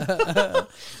amazing.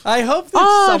 I hope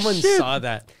that someone saw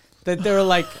that. That they were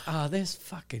like, "Oh, this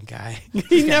fucking guy.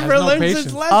 He never learns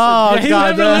his lesson." Oh, he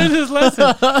never learned his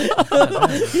lesson.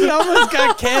 He almost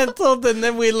got canceled, and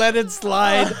then we let it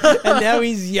slide. And now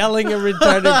he's yelling at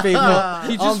retarded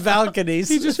people on balconies.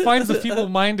 He just finds the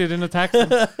feeble-minded and attacks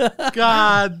them.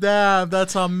 God damn,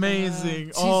 that's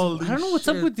amazing. I don't know what's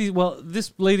up with these. Well,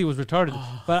 this lady was retarded,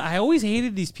 but I always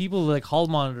hated these people like hall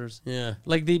monitors. Yeah,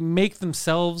 like they make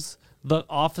themselves the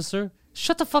officer.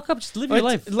 Shut the fuck up. Just live your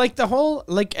life. Like the whole,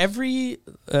 like every,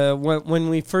 when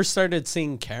we first started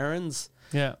seeing Karens,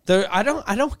 Yeah. I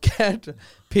don't get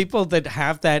people that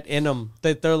have that in them,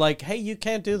 that they're like, hey, you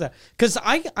can't do that. Because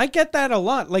I get that a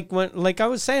lot. Like I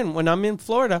was saying, when I'm in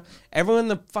Florida, everyone in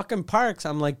the fucking parks,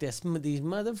 I'm like, these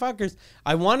motherfuckers.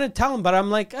 I want to tell them, but I'm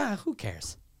like, who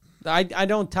cares? I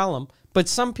don't tell them. But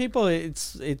some people,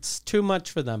 it's too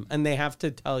much for them, and they have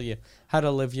to tell you how to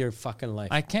live your fucking life.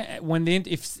 I can't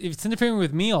if it's interfering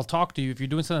with me, I'll talk to you if you're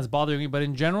doing something that's bothering me. But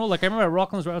in general, like I remember at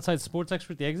Rocklands, right outside Sports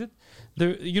Expert, the exit,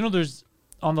 there, there's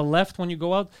on the left when you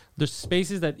go out, there's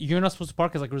spaces that you're not supposed to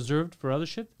park as like reserved for other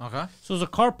shit. Okay. So there's a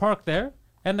car parked there,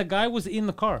 and the guy was in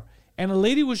the car, and a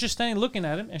lady was just standing looking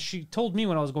at him, and she told me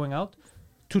when I was going out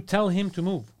to tell him to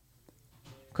move,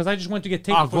 because I just went to get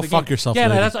taken. Go fuck yourself. Yeah,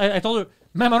 lady. I told her,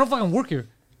 ma'am, I don't fucking work here.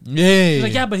 Yeah. She's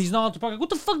like, yeah, but he's not allowed to park. Like, what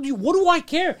the fuck what do I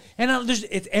care? And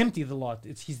it's empty, the lot.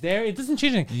 He's there. It doesn't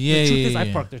change anything. Yeah, the truth is, yeah.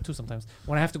 I park there too sometimes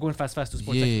when I have to go in fast to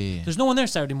sports. Yeah. There's no one there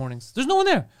Saturday mornings. There's no one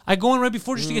there. I go in right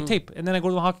before just to get tape, and then I go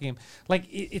to the hockey game. Like,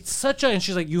 it's such a... And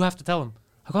she's like, you have to tell him.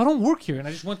 I go, I don't work here. And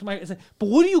I just went to I said, but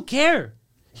what do you care?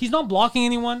 He's not blocking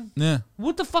anyone. Yeah.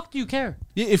 What the fuck do you care?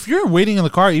 Yeah, if you're waiting in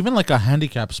the car, even like a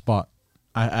handicap spot,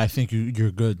 I think you're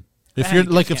good. If you're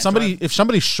like if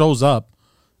somebody shows up,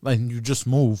 like you just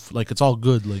move, like it's all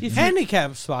good. Like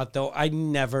Handicap spot though, I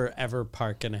never ever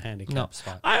park in a handicap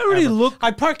spot. I already looked.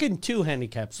 I park in 2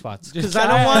 handicap spots because I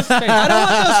don't want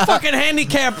those fucking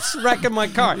handicaps wrecking my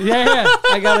car. Yeah.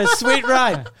 I got a sweet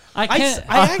ride. I can't.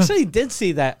 I actually did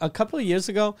see that a couple of years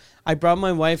ago. I brought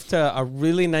my wife to a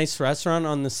really nice restaurant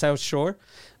on the South Shore,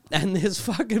 and this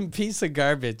fucking piece of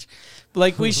garbage.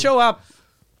 Like we show up,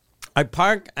 I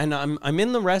park, and I'm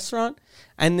in the restaurant.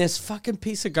 And this fucking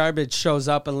piece of garbage shows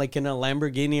up in like in a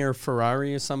Lamborghini or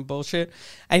Ferrari or some bullshit.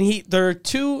 And there are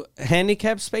 2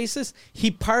 handicap spaces.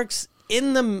 He parks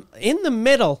in the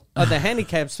middle of the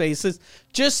handicap spaces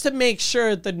just to make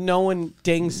sure that no one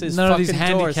dings his None of fucking these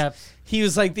doors. handicaps. He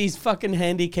was like, these fucking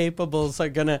handicapables are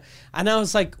gonna... And I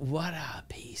was like, what a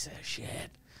piece of shit.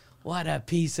 What a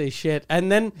piece of shit.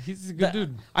 And then... He's a good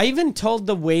dude. I even told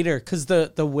the waiter, because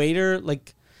the waiter,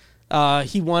 like...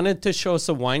 he wanted to show us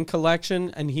a wine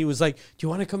collection, and he was like, "Do you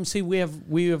want to come see? We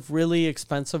have really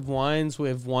expensive wines. We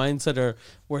have wines that are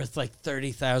worth like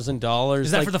 $30,000."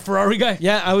 Is that for the Ferrari guy?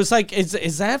 Yeah, I was like,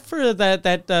 "Is that for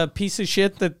that piece of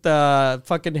shit that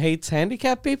fucking hates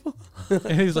handicapped people?"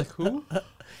 And he's like, who?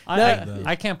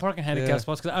 I can't park in handicap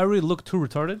spots because I already look too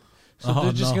retarded. So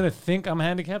they're just gonna think I'm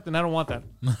handicapped, and I don't want that.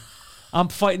 I'm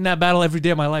fighting that battle every day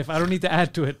of my life. I don't need to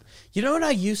add to it. You know what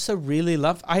I used to really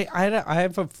love? I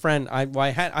have a friend.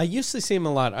 I used to see him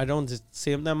a lot. I don't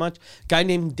see him that much. A guy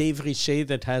named Dave Richer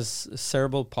that has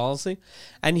cerebral palsy,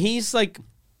 and he's like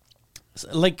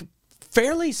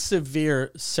fairly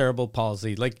severe cerebral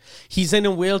palsy. Like he's in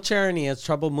a wheelchair and he has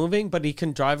trouble moving, but he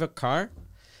can drive a car.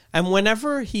 And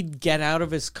whenever he'd get out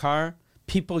of his car,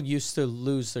 people used to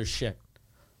lose their shit.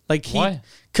 Like why?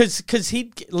 Because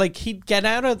he'd get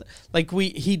out of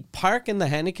he'd park in the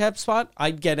handicap spot.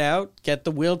 I'd get out, get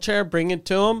the wheelchair, bring it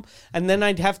to him, and then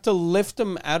I'd have to lift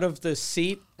him out of the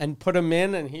seat and put him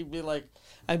in, and he'd be like,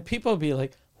 and people would be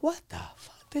like, "What the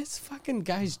fuck? This fucking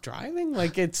guy's driving?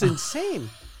 Like it's insane."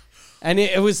 And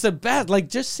it was the best. Like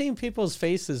just seeing people's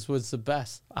faces was the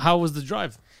best. How was the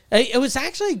drive? It was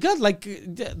actually good. Like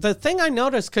the thing I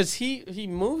noticed, because he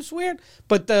moves weird,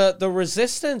 but the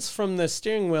resistance from the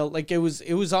steering wheel, like it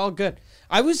was all good.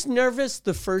 I was nervous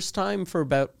the first time for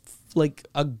about like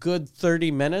a good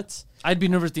 30 minutes. I'd be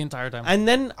nervous the entire time. And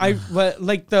then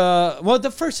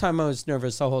the first time I was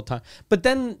nervous the whole time, but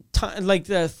then like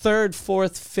the 3rd,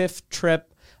 4th, 5th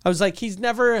trip, I was like, he's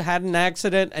never had an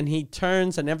accident, and he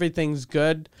turns and everything's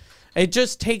good. It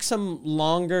just takes him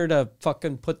longer to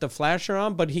fucking put the flasher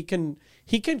on, but he can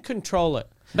control it.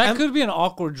 That could be an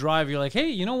awkward drive. You're like, hey,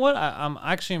 you know what? I'm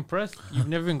actually impressed. You've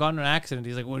never even gotten in an accident.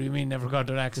 He's like, what do you mean never got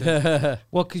into an accident?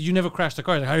 Well, because you never crashed the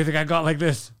car. He's like, how do you think I got like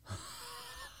this?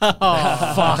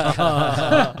 Oh, fuck.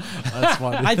 that's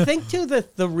funny. I think, too,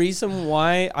 that the reason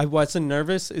why I wasn't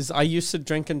nervous is I used to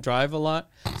drink and drive a lot.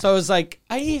 So I was like,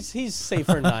 he's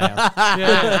safer than I am.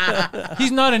 Yeah. He's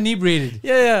not inebriated.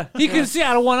 Yeah. He can see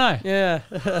out of one eye.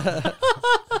 Yeah.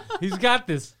 He's got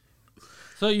this.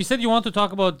 So you said you want to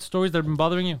talk about stories that have been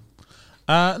bothering you?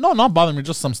 No, not bothering me.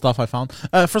 Just some stuff I found.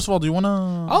 First of all, do you want to?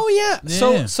 Oh, yeah.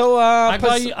 Yeah. So I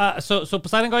got you. So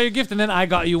Poseidon got you a gift, and then I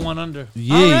got you one under.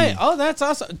 Yeah. All right. Oh, that's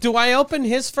awesome. Do I open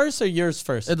his first or yours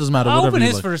first? It doesn't matter. I'll Whatever open you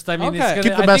his like. first. I mean, Okay. it's gonna,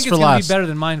 Keep the I best think for it's gonna last. be better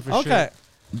than mine for Okay.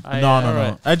 sure. No.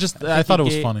 right. I thought it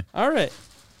was gay. funny, All right.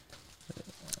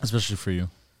 especially for you.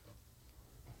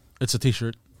 It's a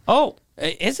T-shirt. Oh,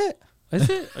 Is it? is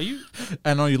it? Are you?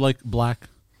 I know you like black.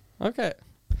 Okay.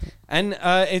 And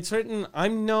it's written,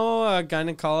 I'm no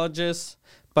gynecologist,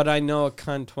 but I know a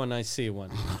cunt when I see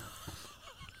one.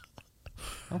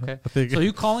 Okay. think- So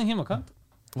you calling him a cunt?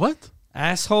 What?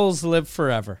 Assholes live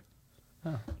forever.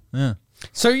 Yeah.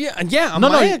 So yeah, am No,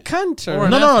 I no, a cunt or or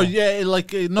an No, asshole. yeah,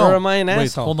 like no. Or am I an Wait,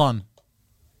 asshole? hold on.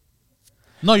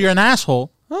 No, you're an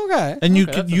asshole, Okay. and you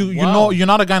Okay, could that's you wow. know you're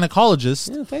not a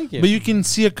gynecologist. Yeah, thank you. But you can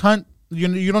see a cunt.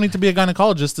 You don't need to be a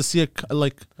gynecologist to see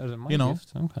like That is my you know.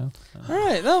 gift. Okay. All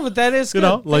right, no, but that is You good.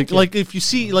 know, Thank you. like if you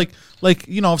see like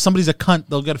you know if somebody's a cunt,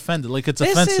 they'll get offended. Like it's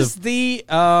This offensive. is the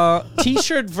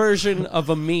T-shirt version of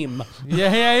a meme.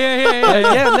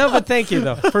 Yeah. No, but thank you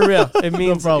though, for real. It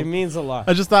means problem. a lot.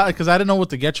 I just thought because I didn't know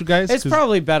what to get you guys. It's 'cause-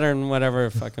 probably better than whatever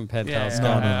fucking penthouse Yeah,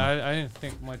 got. I didn't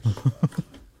think much.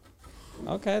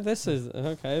 Okay, this is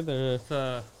okay.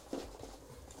 There.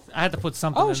 I had to put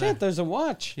something. Oh in shit! There's a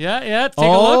watch. There. Yeah. Take a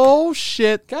look. oh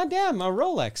shit. Goddamn, a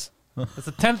Rolex. It's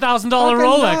a $10,000 Fucking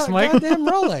Rolex, Mike. Goddamn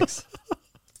Rolex.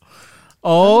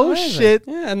 Oh Amazing. shit.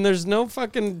 Yeah, and there's no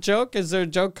fucking joke. Is there a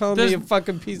joke calling me a There's-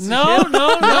 fucking piece of No, shit? no.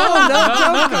 No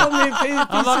joke calling me a piece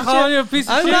I'm not of calling shit. you a piece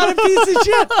of I'm shit. not a piece of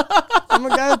shit. I'm a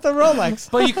guy with the Rolex.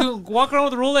 But you can walk around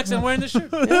with a Rolex and wearing this shirt.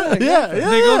 Yeah, Yeah,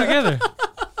 They go together.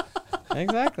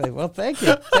 exactly. Well, thank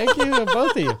you. Thank you,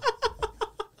 both of you.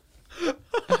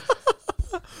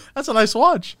 That's a nice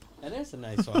watch. That is a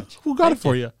nice watch. Who got it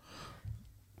for you?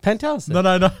 Penthouse. No.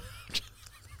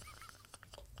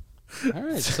 All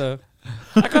right, so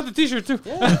I got the T-shirt too.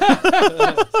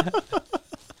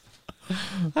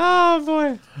 Oh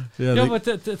boy. Yeah. Yo,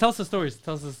 they- but tell us the stories.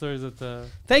 Tell us the stories that.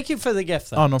 thank you for the gift.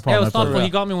 Though. oh no Yeah, it problem. was That's all thoughtful. right. He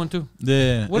got me one too.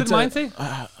 Yeah. What It's did a- mine say?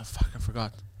 Fuck, I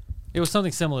forgot. It was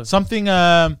something similar. Something.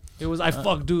 It was I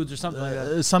fuck dudes or something like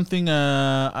that. Something.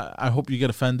 I hope you get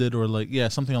offended or like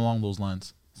something along those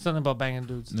lines. Something about banging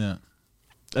dudes. Yeah.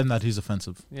 And that he's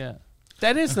offensive. Yeah.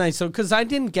 That is nice, though, because I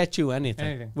didn't get you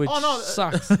anything. Which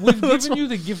sucks. We've given you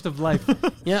the gift of life.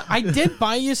 Yeah, I did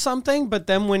buy you something, but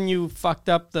then when you fucked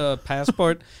up the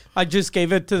passport, I just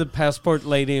gave it to the passport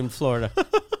lady in Florida.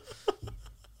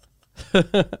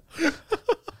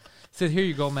 Said, here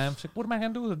you go, ma'am. She's like, what am I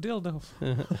gonna do with a dildo?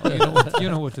 You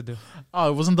know what to do. Oh,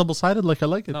 it wasn't double sided like I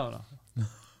like it. No.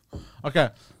 Okay.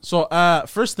 So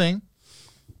first thing.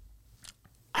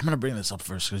 I'm gonna bring this up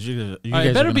first because you All right, guys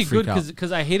it better are be gonna good freak out.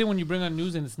 because I hate it when you bring on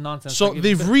news and it's nonsense. So Like, if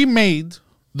they've it's- remade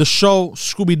the show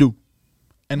Scooby Doo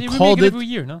and they called remake it every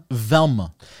year, no?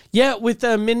 Velma. Yeah, with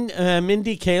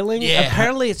Mindy Kaling. Yeah.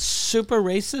 Apparently, it's super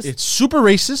racist. It's super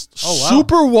racist, Oh, wow.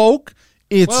 super woke.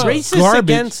 It's Whoa. racist garbage.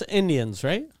 against Indians,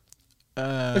 right?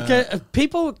 Okay,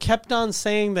 people kept on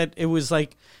saying that it was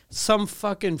like some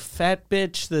fucking fat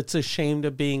bitch that's ashamed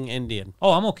of being Indian.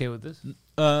 Oh, I'm okay with this.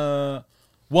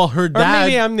 Well, her Or dad.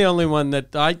 maybe I'm the only one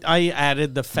that I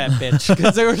added the fat bitch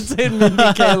because they were saying Mindy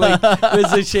Kaling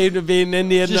was ashamed of being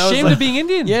Indian. Just and I was ashamed like, of being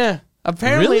Indian. Yeah,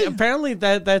 apparently, Really? apparently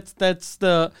that's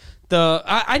the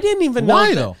I didn't even know Why,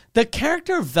 that- though? the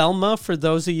character Velma. For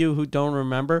those of you who don't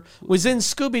remember, was in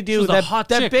Scooby Doo. was a That hot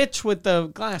that chick. bitch with the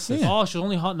glasses. Oh, she was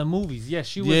only hot in the movies. Yeah,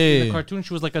 she was in Yeah. the cartoon.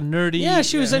 She was like a nerdy. Yeah,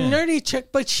 she was a nerdy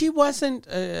chick, but she wasn't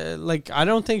like I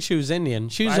don't think she was Indian.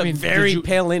 She was I a mean, very did you-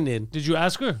 pale Indian. Did you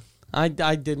ask her? I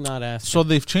did not ask. So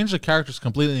they've changed the characters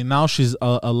completely. Now she's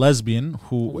a lesbian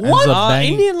who ends What? up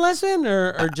banging. Indian lesbian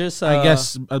or just? I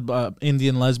guess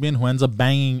Indian lesbian who ends up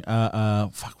banging.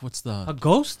 Fuck, what's A the?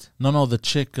 ghost? No, the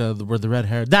chick with the red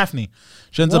hair, Daphne.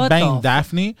 She ends What up banging the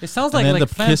Daphne. It sounds and like end up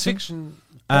fan kissing. fiction.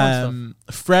 porn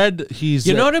Fred, he's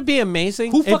You know what'd be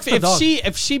amazing? Who fucks the if dog?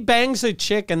 if she bangs a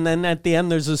chick and then at the end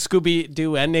there's a Scooby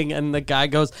Doo ending and the guy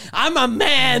goes, "I'm a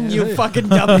man, you fucking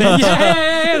dumb bitch."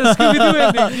 yeah, the Scooby-Doo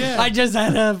ending. Yeah. I just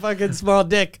had a fucking small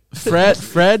dick.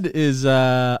 Fred is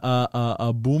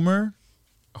a boomer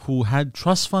who had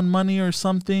trust fund money or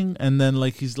something, and then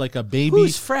like he's like a baby.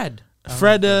 Who's Fred?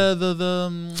 Fred?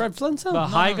 Fred Flintstone? The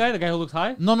high guy, the guy who looks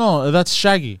high? No, that's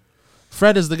Shaggy.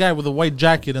 Fred is the guy with the white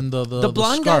jacket and the The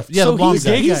blonde scarf. guy? Yeah, so the blonde he's,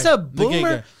 guy. he's a The gay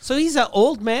boomer. guy. So he's an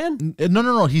old man?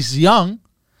 No. He's young, he's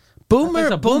a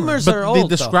boomer. Boomers but are they old.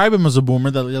 describe him as a boomer.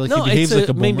 That like no, he behaves it's like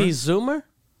a boomer. maybe Zoomer.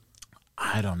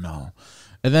 I don't know.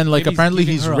 And then like Maybe he's apparently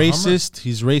giving he's her a Hummer. racist.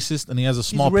 He's racist, and he has a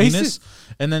small racist? penis.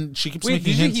 And then she keeps Wait, making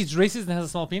did you hints. he's racist and has a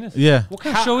small penis? Yeah. What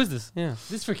kind of show is this? Yeah.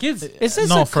 This for kids. Is this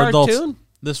No, a for cartoon? adults.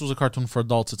 This was a cartoon for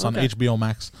adults. It's on Okay. HBO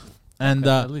Max, and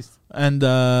Okay, at least. and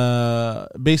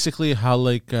basically how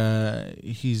like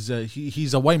he's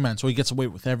a white man, so he gets away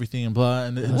with everything and blah.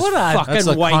 And it's- What a that's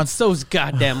fucking a whites, those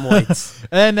goddamn whites.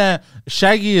 And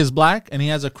Shaggy is black, and he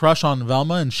has a crush on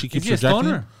Velma, and she keeps he a rejecting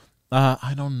stoner? him.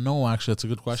 I don't know. Actually, that's a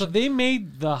good So question. they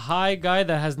made the high guy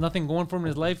that has nothing going for him in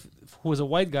his life, who was a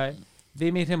white guy,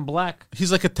 they made him black.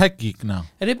 He's like a tech geek now.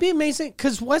 And it'd be amazing,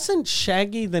 because wasn't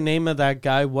Shaggy the name of that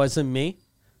guy, Wasn't Me?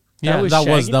 Yeah, that was that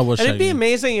Shaggy. was And it'd be Shaggy.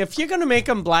 amazing if you're gonna make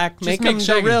him black, make make him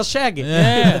Shaggy. the real Shaggy.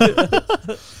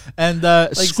 And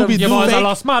some Scooby Yeah, Doo, boys, I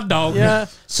lost my dog. Yeah,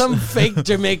 some fake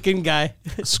Jamaican guy.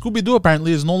 Scooby Doo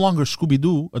apparently is no longer Scooby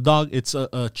Doo, a dog. It's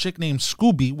a chick named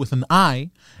Scooby with an I,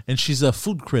 and she's a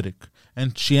food critic,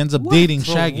 and she ends up dating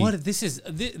Bro, Shaggy. what this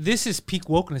is peak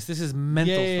wokeness. This is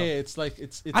mental stuff. it's like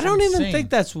it's. I don't even insane. think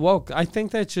that's woke. I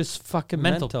think that's just fucking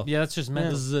mental. Yeah, that's just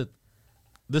mental. This is it.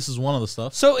 This is one of the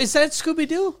stuff. So is that Scooby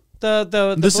Doo?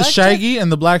 The This is black Shaggy, chick?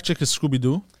 and the black chick is Scooby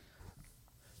Doo.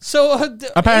 So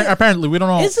Apparently, we don't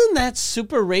know. isn't that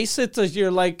super racist? That you're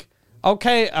like,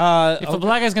 okay, If a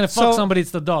black guy's gonna fuck So- somebody,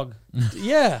 it's the dog.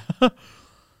 yeah.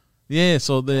 Yeah,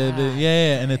 so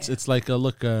and it's like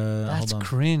look. That's hold on.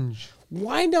 cringe.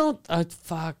 Why don't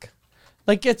fuck?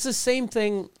 Like it's the same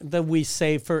thing that we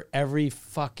say for every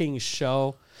fucking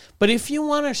show. But if you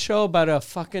want a show about a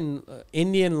fucking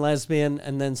Indian lesbian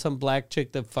and then some black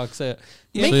chick that fucks it,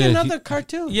 make So, yeah, another he-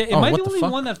 cartoon. Yeah, am Oh, I what the the only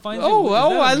fuck? one that finds Oh, it? Is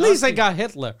that a at least I Nazi? got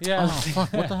Hitler. Yeah. Oh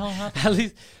fuck! What the hell happened? At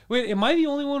least, wait, am I the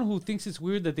only one who thinks it's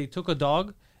weird that they took a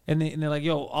dog and they're like,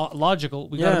 yo, logical,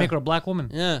 we gotta Yeah. make her a black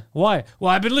woman? Yeah. Why?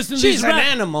 Well, I've been listening to She's these an rap.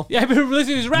 animal. Yeah, I've been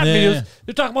listening to these rap Yeah. videos.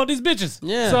 They're talking about these bitches.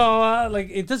 Yeah. So, like,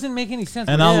 it doesn't make any sense.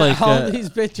 And But I'll yeah, like all these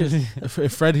bitches.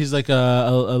 Fred. He's like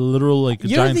a literal like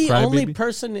You're giant the only crybaby.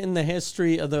 person in the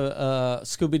history of the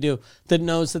Scooby Doo that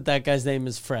knows that guy's name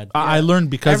is Fred. I learned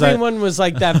because Everyone was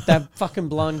like that fucking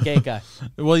blonde gay guy.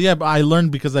 Well, yeah, but I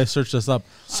learned because I searched this up.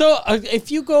 So if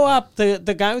you go up,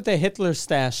 the guy with the Hitler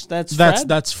stash, that's Fred?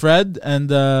 That's Fred,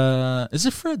 and is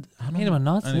it Fred? I don't made him a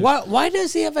Nazi. Why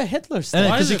does he have a Hitler stash? Why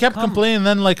Because does he it kept come? complaining.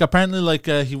 Then, like, apparently, like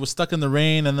he was stuck in the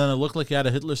rain, and then it looked like he had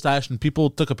a Hitler stash, and people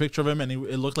took a picture of him, and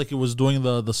it looked like he was doing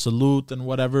the salute and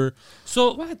whatever.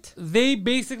 So What? they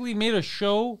basically made a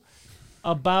show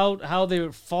about how they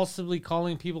were falsely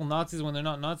calling people Nazis when they're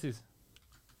not Nazis.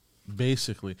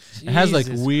 Basically, it has like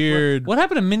Jesus weird. Christ. What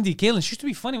happened to Mindy Kaling? She used to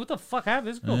be funny. What the fuck happened?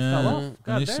 This girl fell off. and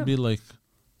God it used to damn. be like.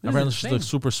 This is Apparently, she's like insane.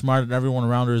 super smart, and everyone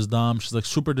around her is dumb. She's like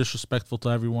super disrespectful to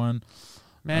everyone.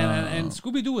 Man, and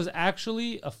Scooby Doo was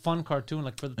actually a fun cartoon,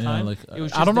 like for the Yeah, time. like, It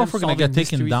was I don't know them if we're gonna solving get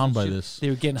taken mysteries down and by shit. this. They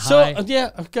were getting So high. yeah,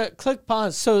 okay, click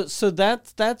pause. So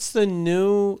that's the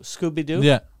new Scooby Doo.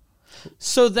 Yeah,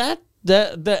 So that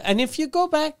the and if you go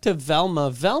back to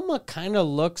Velma kind of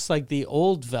looks like the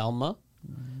old Velma,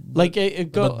 like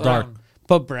it go But dark.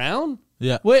 but brown.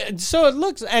 yeah. Wait, so it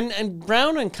looks and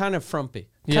brown and kind of frumpy,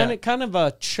 Yeah. kind of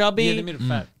a chubby. Yeah, they made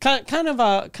her fat. Kind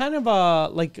of a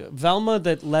like Velma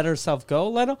that let herself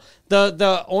go.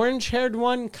 The orange haired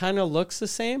one kind of looks the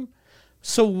same.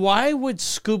 So why would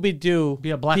Scooby Doo Be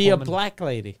a black a woman. black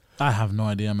lady? I have no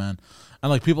idea, man. And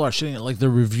like people are shitting at like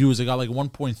their reviews. They got like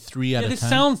 1.3 out Yeah, of this 10.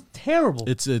 sounds terrible.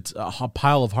 It's a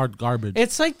pile of hard garbage.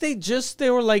 It's like they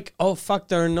were like, oh fuck,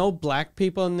 there are no black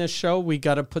people in this show. We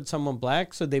got to put someone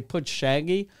black, so they put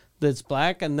Shaggy that's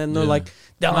black, and then they're like,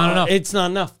 no, Not enough. it's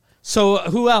not enough. So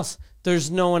who else?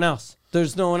 There's no one else.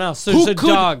 There's no one else. There's a could,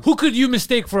 dog. Who could you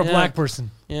mistake for a Yeah. black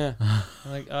person? Yeah.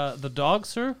 Like the dog,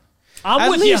 sir.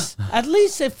 I'm with At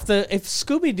least if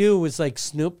Scooby Doo was like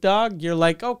Snoop Dogg, you're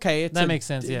like, okay, it's That makes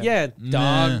sense, yeah. yeah,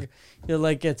 dog. You're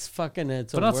like, it's But a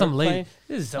not some wordplay. lady.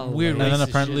 This is some weird. and then racist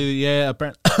apparently,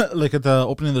 shit. like at the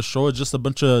opening of the show, it's just a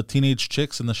bunch of teenage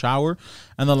chicks in the shower,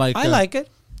 and they're like, I like it.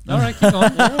 All right, keep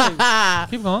going.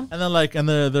 Keep going. and then like, and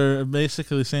they're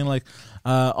basically saying like,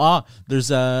 there's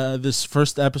this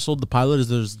first episode, the pilot is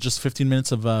there's just 15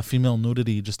 minutes of female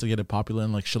nudity just to get it popular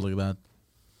and like shit like that.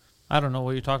 I don't know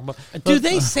what you're talking about. Do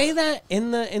they say that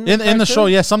in the In the cartoon? show,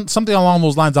 yeah, something along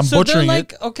those lines. I'm So they're butchering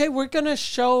like, it. okay, we're gonna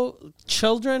show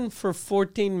children for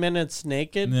 14 minutes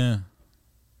naked. Yeah.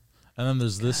 And then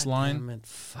there's this Damn line. it,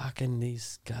 fucking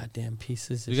these goddamn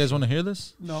pieces. You guys want to hear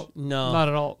this? No, No. not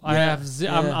at all. I Yeah, have.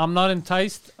 yeah. I'm not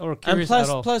enticed or And curious at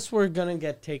all. plus, we're gonna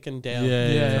get taken down. Yeah,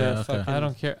 yeah, yeah, yeah, okay. I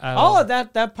don't care. At Oh, all.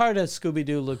 that part of Scooby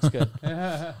Doo looks good.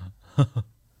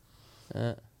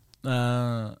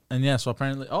 And yeah, so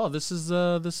apparently, this is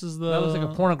the. That looks like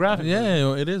a pornographic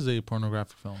Yeah, it is a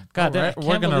pornographic film. God damn, I Alright, we're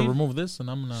can't gonna believe- remove this, and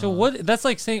I'm gonna. So what? That's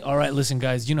like saying, all right, listen,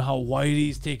 guys. You know how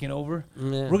Whitey's taking over?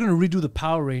 Yeah. We're gonna redo the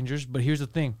Power Rangers, but here's the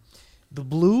thing: the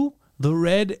blue, the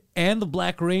red, and the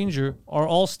Black Ranger are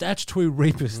all statutory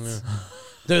rapists.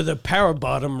 They're the Power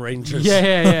Bottom Rangers.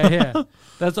 Yeah.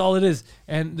 That's all it is.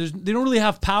 And they don't really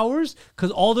have powers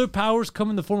because all their powers come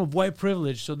in the form of white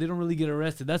privilege, so they don't really get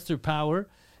arrested. That's their power.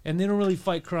 And they don't really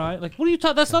fight crime. Like, what are you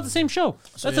talking? That's not the same show.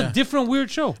 That's yeah. a different weird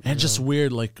show. and just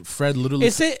weird, like Fred literally.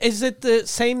 Is it the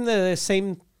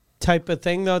same type of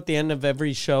thing though? At the end of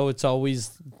every show, it's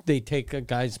always they take a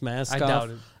guy's mask I off. doubt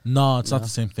it. No, it's not the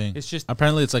same thing. It's just-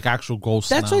 apparently it's like actual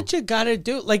ghosts. That's now. what you gotta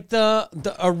do. Like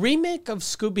a remake of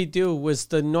Scooby Doo was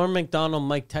the Norm Macdonald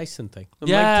Mike Tyson thing. The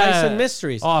Yeah. Mike Tyson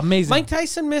Mysteries. Oh, amazing. Mike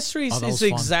Tyson Mysteries Oh, that is was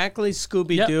fun. exactly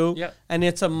Scooby Doo, Yep, yep. and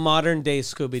it's a modern day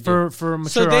Scooby Doo. For a mature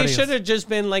So they audience. should have just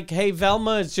been like, "Hey,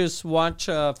 Velma, just watch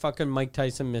fucking Mike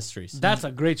Tyson Mysteries." That's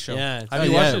a great show. Yeah, Have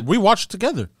you watched it? We watched it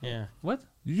together. yeah. What?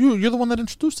 You're the one that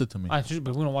introduced it to me. But we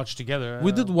don't watch it together.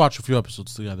 We did watch a few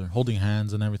episodes together, holding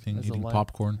hands and everything, That's a eating lie.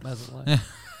 popcorn. That's a lie.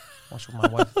 Watch with my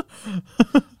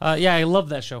wife. Yeah, I love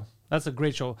that show. That's a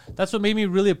great show. That's what made me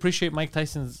really appreciate Mike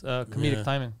Tyson's comedic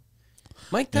timing.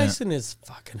 Mike Tyson is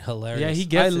fucking hilarious. Yeah, he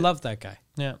gets I it. love that guy.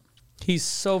 Yeah. He's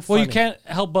so Well, funny. you can't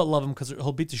help but love him because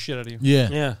he'll beat the shit out of you. Yeah.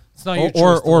 Yeah. It's not your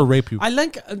Or choice. or rape you. I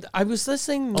like. I was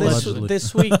listening Allegedly.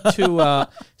 this week to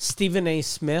Stephen A.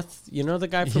 Smith. You know the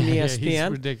guy from Yeah, ESPN. he's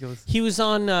ridiculous. He was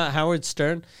on Howard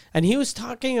Stern, and he was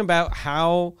talking about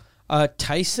how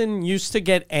Tyson used to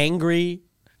get angry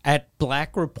at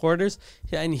black reporters,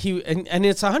 and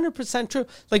it's 100% true.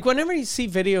 Like whenever you see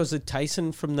videos of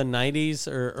Tyson from the 90s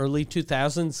or early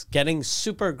 2000s getting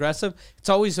super aggressive, it's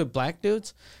always with black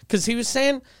dudes, because he was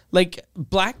saying like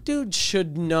black dudes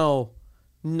should know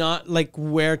not like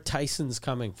where Tyson's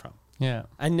coming from. Yeah.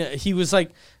 And he was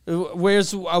like,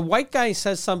 whereas a white guy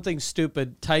says something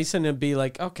stupid, Tyson would be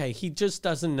like, okay, he just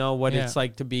doesn't know what Yeah. it's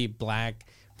like to be black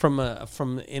from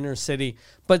the inner city.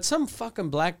 But some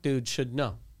fucking black dude should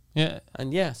know. Yeah.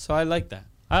 And yeah, so I like that.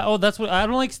 That's what I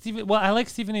don't like Stephen. Well, I like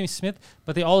Stephen A. Smith,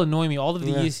 but they all annoy me. All of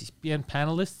the Yeah. ESPN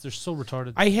panelists, they're so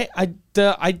retarded.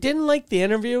 I didn't like the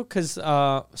interview because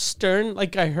Stern,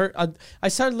 like I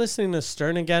started listening to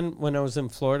Stern again when I was in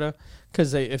Florida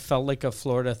because it felt like a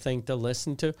Florida thing to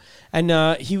listen to, and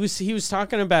he was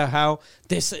talking about how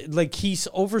this, like, he's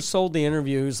oversold the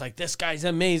interview. He was like, this guy's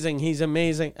amazing, he's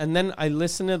amazing, and then I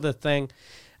listened to the thing.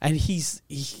 And he's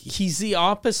the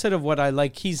opposite of what I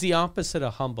like. He's the opposite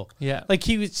of humble. Yeah. Like,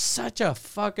 he was such a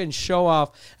fucking show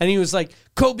off. And he was like,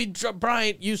 Kobe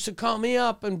Bryant used to call me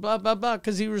up and blah, blah, blah,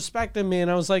 because he respected me. And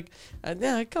I was like,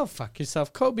 yeah, go fuck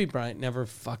yourself. Kobe Bryant never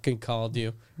fucking called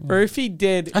you. Or if he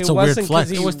did, That's it a weird wasn't flex.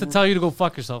 because it was to tell you to go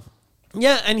fuck yourself.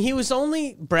 Yeah, and he was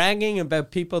only bragging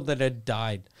about people that had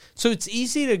died. So it's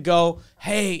easy to go,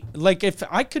 hey, like if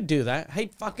I could do that, hey,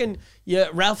 fucking, yeah,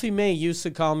 Ralphie May used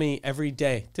to call me every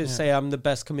day to say I'm the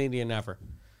best comedian ever.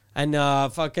 And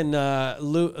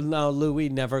Louis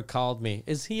never called me.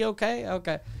 Is he okay?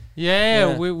 Okay.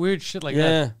 Yeah. Yeah. Weird shit like Yeah.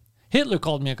 that. Hitler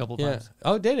called me a couple Yeah. times.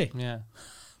 Oh, did he? Yeah. It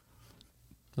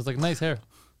was like, nice hair.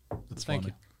 Thank funny.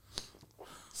 you.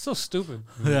 So stupid.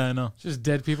 Yeah, I know. Just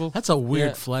dead people. That's a weird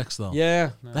Yeah. flex, though. Yeah.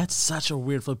 That's such a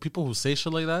weird flex. People who say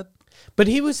shit like that. But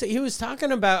he was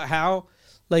talking about how,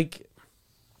 like,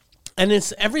 and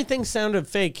it's everything sounded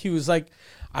fake. He was like,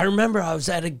 I remember I was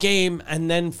at a game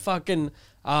and then fucking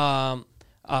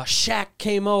Shaq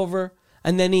came over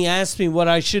and then he asked me what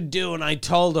I should do and I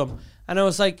told him. And I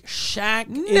was like, Shaq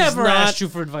Never is not asked you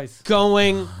for advice.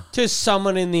 going to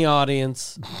someone in the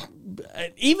audience.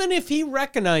 Even if he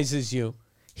recognizes you,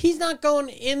 he's not going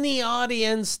in the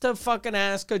audience to fucking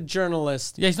ask a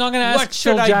journalist. Yeah, he's not gonna ask What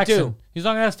should Phil I Jackson. do? He's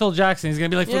not gonna ask Phil Jackson. He's gonna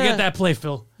be like, forget Yeah. that play,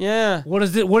 Phil. Yeah. What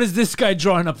is it? What is this guy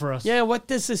drawing up for us? Yeah, what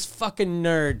does this fucking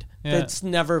nerd Yeah. that's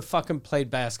never fucking played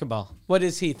basketball, what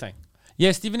does he think?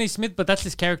 Yeah, Stephen A. Smith, but that's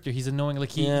his character. He's annoying.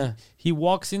 Like he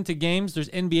walks into games. There's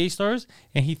NBA stars,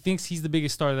 and he thinks he's the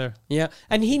biggest star there. Yeah,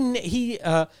 and he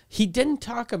didn't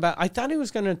talk about. I thought he was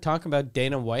going to talk about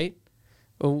Dana White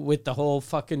with the whole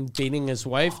fucking beating his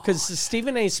wife, because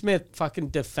Stephen A. Smith fucking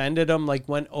defended him, like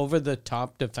went over the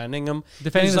top defending him.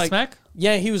 Defending He was the like, smack?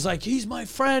 Yeah, he was like, he's my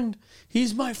friend,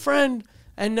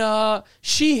 and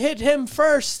she hit him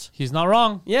first. He's not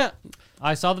wrong. Yeah,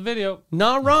 I saw the video.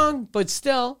 not wrong, but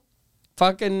still.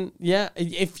 Fucking yeah!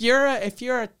 If you're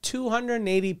a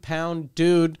 280-pound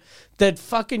dude that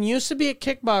fucking used to be a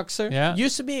kickboxer, Yeah.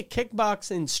 used to be a kickbox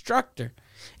instructor,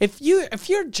 if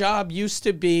your job used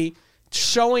to be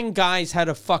showing guys how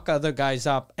to fuck other guys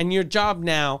up, and your job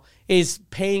now is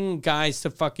paying guys to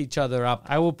fuck each other up,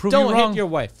 I will prove don't you wrong. hit your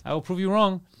wife. I will prove you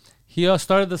wrong. He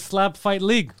started the Slap Fight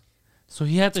League, so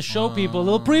he had to show people a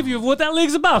little preview of what that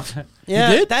league's about.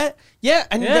 Yeah, did? that. Yeah,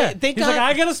 and Yeah, they he's got. like,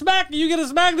 I get a smack, you get a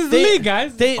smack. This is They- the league,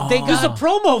 guys. they This is a got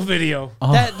promo video.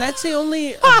 That's the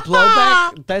only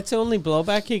blowback. That's the only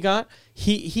blowback he got.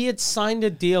 He had signed a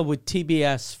deal with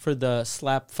TBS for the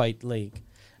Slap Fight League,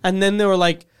 and then they were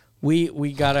like,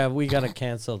 we gotta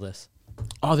cancel this.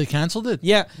 Oh, they canceled it?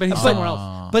 Yeah, But he's somewhere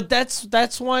else. But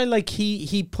that's why, like,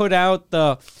 he put out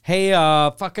the, hey,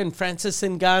 fucking Francis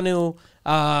Ngannou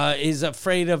is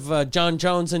afraid of John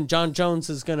Jones, and John Jones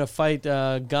is gonna fight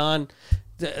Gane.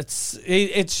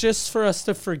 It's just for us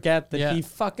to forget that he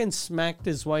fucking smacked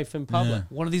his wife in public.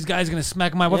 One of these guys is gonna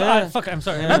smack my wife. Yeah. Fuck, I'm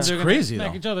sorry. That's They're gonna crazy,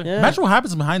 Smack though. each other. Yeah. Imagine what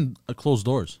happens behind closed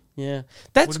doors. Yeah,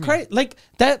 that's crazy. Like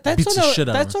that's Beats the shit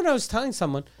out of that's her. what I was telling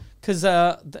someone because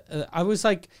I was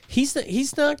like, he's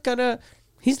not gonna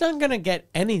get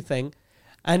anything,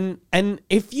 and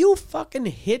if you fucking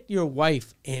hit your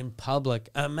wife in public,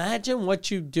 imagine what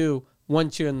you do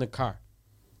once you're in the car.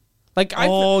 Like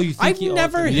I've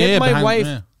never hit my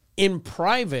wife in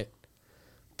private,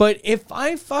 but if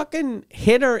I fucking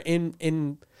hit her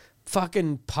in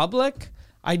fucking public,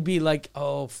 I'd be like,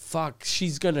 oh fuck,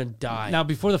 she's gonna die. Now,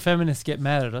 before the feminists get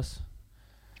mad at us,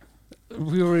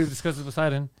 we already discussed it with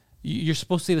Poseidon. You're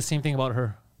supposed to say the same thing about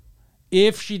her.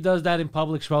 If she does that in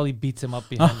public, she probably beats him up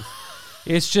behind us.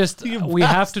 It's just we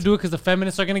have to do it because the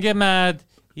feminists are gonna get mad.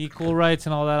 Equal rights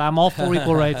and all that. I'm all for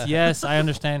equal rights. Yes, I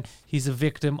understand. He's a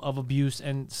victim of abuse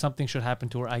and something should happen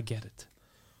to her. I get it.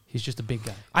 He's just a big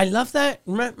guy. I love that.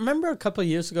 Remember a couple of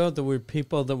years ago, there were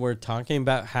people that were talking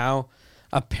about how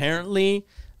apparently,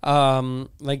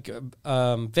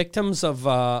 victims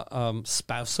of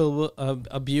spousal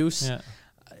abuse,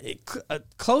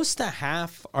 close to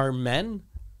half are men.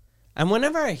 And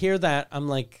whenever I hear that, I'm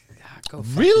like, go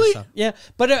fuck yourself. Yeah,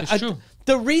 but It's true.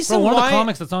 the reason Bro, one why of the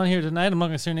comics that's on here tonight, I'm not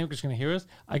going to say her name because she's going to hear us.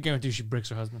 I guarantee she breaks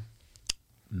her husband.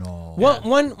 No. Well,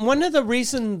 one of the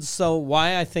reasons though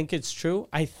why I think it's true,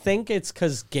 I think it's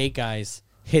because gay guys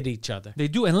hit each other. They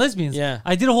do, and lesbians. Yeah.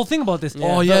 I did a whole thing about this.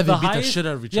 Oh, yeah, they beat the shit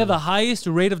out of each Yeah, other. the highest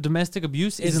rate of domestic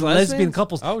abuse is in lesbians? lesbian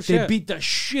couples. Oh, They shit. beat the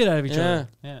shit out of each other.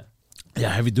 Yeah. Yeah,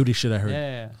 heavy duty shit I heard.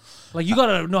 Yeah. Like, you got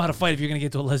to know how to fight if you're going to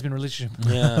get to a lesbian relationship.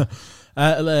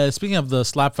 Yeah. Speaking of the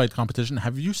slap fight competition,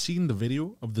 have you seen the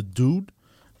video of the dude?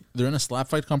 They're in a slap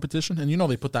fight competition, and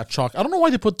they put that chalk. I don't know why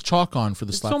they put the chalk on for the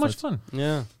It's slap so much fights. fun.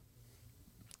 Yeah.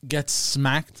 Gets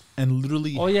smacked and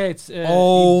literally. Oh, yeah, it's...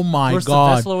 Oh, he my burst the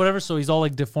God. vessel or whatever, so he's all,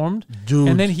 like, deformed. Dude.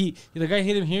 And then the guy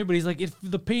hit him here, but he's like, if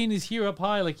the pain is here up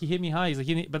high, like, he hit me high. He's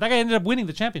like, but that guy ended up winning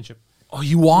the championship. Oh,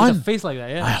 he With won? a face like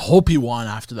that, yeah. I hope he won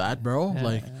after that, bro.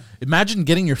 Imagine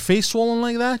getting your face swollen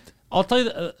like that. I'll tell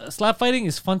you, slap fighting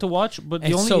is fun to watch, but the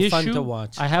It's only so issue fun to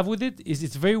watch. I have with it is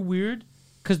it's very weird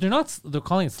because they're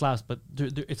calling it slaps, but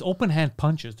it's open hand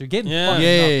punches. They're getting Yeah. fucking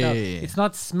Yeah, knocked out. yeah, yeah. It's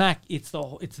not smack. It's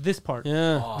this part.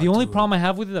 Yeah. The only problem I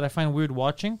have with it that I find weird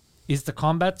watching is the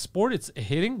combat sport. It's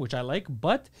hitting, which I like,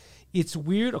 but it's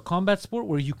weird, a combat sport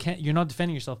where you're not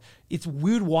defending yourself. It's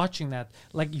weird watching that.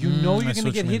 Like, you're I going see to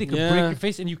what get you hit, mean. it could break your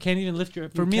face, and you can't even lift your...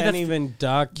 For You me, can't that's even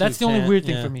duck. that's the you only can't- weird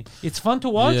thing yeah. for me. It's fun to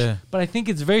watch, Yeah. but I think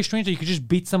it's very strange that you could just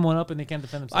beat someone up and they can't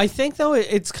defend themselves. I think though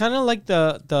it's kind of like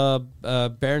the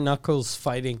bare knuckles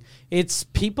fighting. It's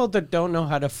people that don't know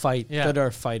how to fight that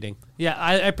are fighting. Yeah,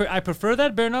 I prefer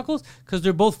that bare knuckles because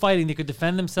they're both fighting. They could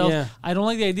defend themselves. Yeah. I don't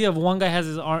like the idea of one guy has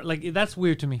his arm. Like, that's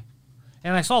weird to me.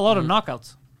 And I saw a lot of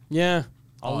knockouts. Yeah.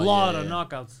 A lot of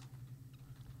knockouts.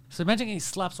 So imagine getting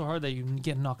slapped so hard that you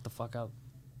get knocked the fuck out.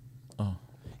 Oh.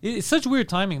 It's such weird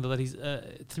timing, though, that he's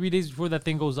 3 days before that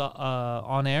thing goes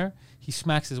on air, he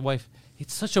smacks his wife.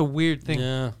 It's such a weird thing.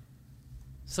 Yeah.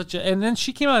 And then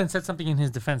she came out and said something in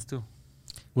his defense, too.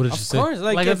 What did she Of say? course,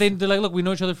 Like, if- they're like, look, we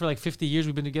know each other for like 50 years.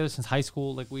 We've been together since high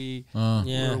school. Like,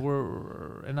 yeah.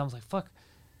 and I was like, fuck.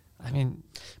 I mean,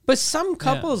 But some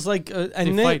couples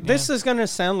and fight, this is gonna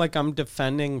sound like I'm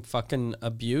defending fucking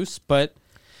abuse, but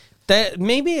that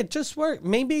maybe it just worked.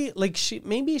 Maybe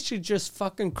she's just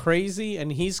fucking crazy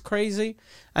and he's crazy,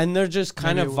 and they're just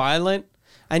kind of violent.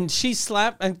 And she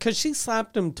slapped, and because she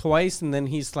slapped him twice, and then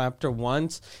he slapped her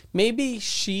once. Maybe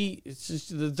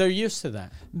they're used to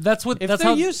that. that's what. If that's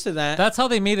they're how, used to that, That's how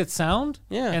they made it sound.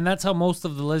 Yeah. And that's how most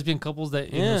of the lesbian couples that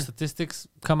statistics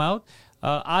come out.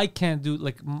 I can't do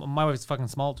my wife's fucking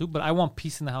small too, but I want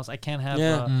peace in the house. I can't have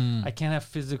I can't have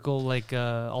physical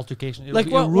altercation.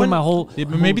 It'll ruin my whole. Yeah,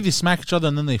 but maybe they smack each other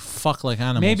and then they fuck like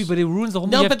animals. Maybe, but it ruins the whole.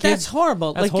 no, you have but that's kids.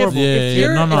 horrible. That's Like horrible. if Yeah,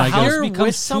 you're, no, I if get it. you're Becomes with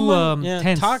too, someone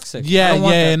tense. toxic. I Yeah, don't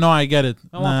want yeah, that. no, I get it.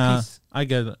 I want peace. I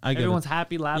get it. I get Everyone's it.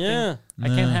 happy, laughing. Yeah. I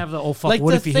can't have the fuck. Like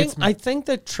What the if he thing, hits me? I think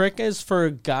the trick is for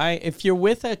a guy, if you're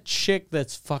with a chick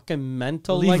that's fucking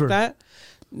mental Leave like her. that,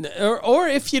 or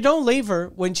if you don't leave her,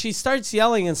 when she starts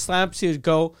yelling and slaps you,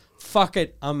 go, fuck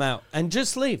it, I'm out. And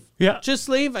just leave. Yeah. Just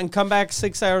leave and come back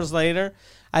 6 hours later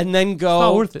and then go. It's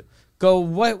not worth it. Go,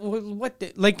 what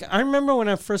like, I remember when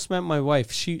I first met my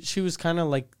wife, she was kind of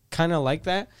like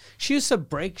that. She used to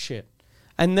break shit.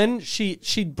 And then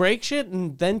she'd break shit,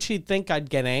 and then she'd think I'd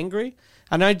get angry.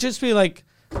 And I'd just be like,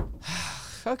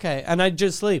 okay. And I'd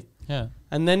just leave. Yeah.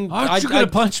 And then Aren't you gonna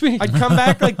punch me? I'd come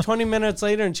back like 20 minutes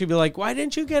later, and she'd be like, why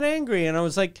didn't you get angry? And I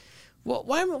was like, Well,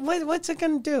 what's it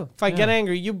gonna do if I get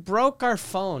angry? You broke our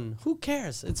phone. Who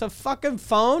cares? It's a fucking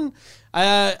phone,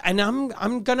 and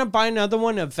I'm gonna buy another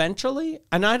one eventually.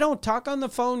 And I don't talk on the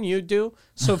phone. You do.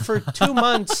 So for 2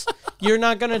 months, you're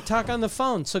not gonna talk on the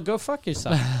phone. So go fuck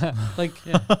yourself. Like,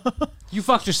 You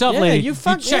fucked yourself, Yeah, lady. you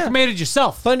fucked- checkmated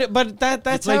yourself. but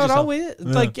that's played how it yourself. always is.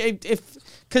 Like if.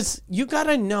 Because you got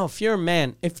to know, if you're a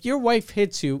man, if your wife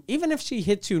hits you, even if she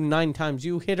hits you 9 times,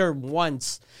 you hit her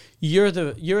once, you're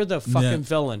the fucking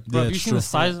villain. Bro, Yeah, have you it's seen true. the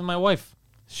size of my wife?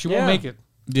 She Yeah. won't make it.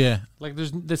 Yeah. Like,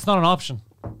 it's not an option.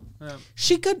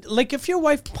 She could, like, if your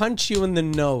wife punched you in the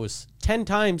nose 10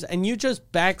 times and you just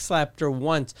backslapped her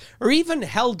once, or even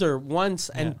held her once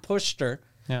and pushed her,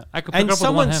 Yeah, I could pick and her up with one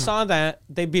someone hand. saw that,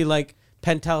 they'd be like,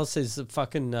 Pentelis is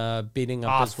fucking beating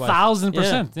up his wife.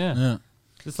 1,000%. Yeah. Yeah.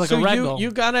 It's like So a rag you doll. you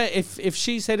gotta, if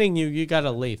she's hitting you, you gotta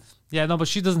leave. Yeah, no, but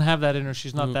she doesn't have that in her.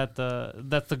 She's not that.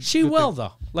 That's the. She good will thing.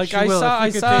 though. Like She I will, saw, if I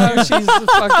you could saw take her. She's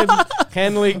fucking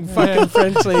handling fucking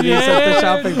French ladies at the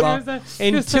shopping mall.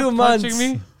 In She'll start 2 months, punching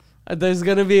me. there's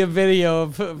gonna be a video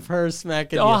of her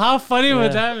smacking Oh, you. how funny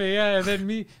would Yeah. that be? Yeah, and then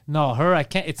me. No, her. I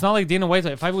can't. It's not like Dana White.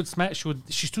 If I would smash,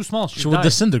 she's too small. She would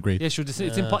disintegrate. Yeah, she would. It's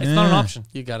not an option.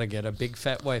 You gotta get a big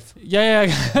fat wife. Yeah.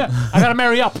 I gotta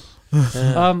marry up.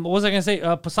 What was I gonna say?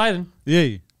 Poseidon.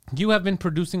 Yeah. You have been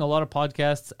producing a lot of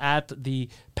podcasts at the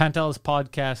Pantelis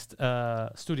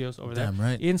Podcast Studios over there. Damn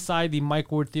right. Inside the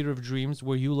Mike Ward Theater of Dreams,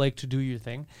 where you like to do your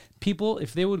thing. People,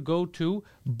 if they would go to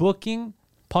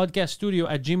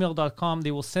bookingpodcaststudio@gmail.com,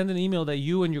 they will send an email that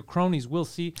you and your cronies will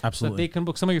see. So Absolutely. that they can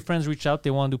book. Some of your friends reach out.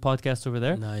 They want to do podcasts over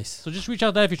there. Nice. So just reach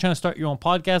out there if you're trying to start your own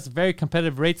podcast. Very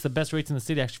competitive rates. The best rates in the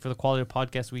city, actually, for the quality of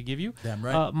podcasts we give you. Damn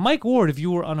right. Mike Ward, if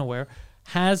you were unaware,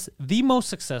 has the most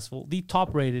successful, the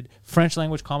top-rated French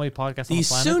language comedy podcast on The the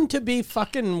planet. soon-to-be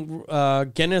fucking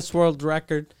Guinness World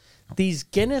Record. These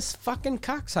Guinness fucking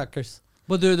cocksuckers.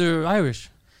 But they're Irish.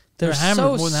 They're hammered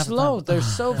so more than half the slow. time. They're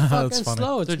so fucking funny.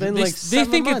 slow. It's They're- been they, like they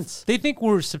 7 think months. they think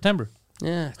we're September.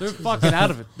 Yeah. They're fucking out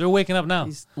of it. They're waking up now.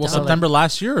 Well, September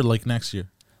last year or like next year?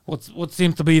 What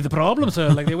seems to be the problem, sir?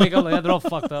 Like they wake up, like they're all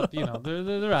fucked up. You know,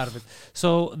 they're out of it.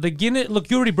 So the Guinness,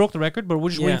 look, you already broke the record, but we're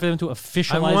just waiting for them to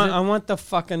officialize I it. want the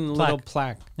fucking little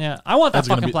plaque. Yeah, I want that That's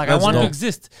gonna fucking be- plaque. I that's want it to dope.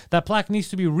 exist. That plaque needs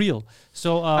to be real.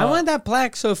 So I want that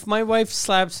plaque, so if my wife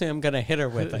slaps me, I'm gonna hit her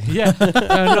with it. yeah,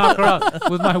 knock her out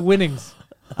with my winnings.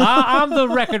 I'm the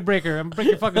record breaker. I'm break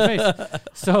your fucking face.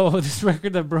 So this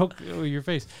record that broke your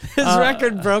face. His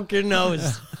record broke your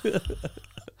nose.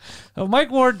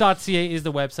 MikeWard.ca is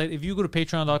the website. If you go to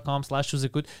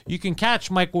patreon.com/Shuzikut, you can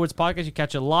catch Mike Ward's podcast. You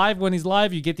catch it live when he's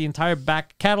live. You get the entire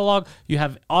back catalog. You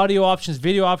have audio options,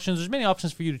 video options. There's many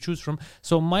options for you to choose from.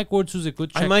 So Mike Ward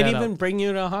Shuzikut, check I might that even out. bring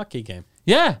you to a hockey game.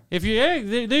 Yeah, if you there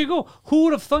you go. Who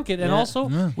would have thunk it? And also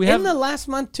we have In the last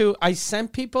month too, I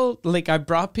sent people, like I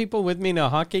brought people with me to a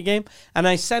hockey game, and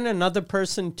I sent another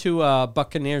person to a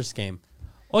Buccaneers game.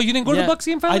 Oh, you didn't go to the Bucks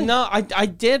game, I finally? know, I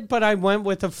did, but I went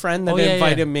with a friend that Oh, yeah,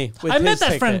 invited yeah. me. With I met his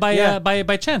that friend ticket.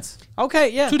 by chance Okay,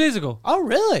 yeah. 2 days ago. Oh,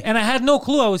 really? And I had no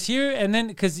clue I was here, and then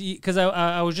because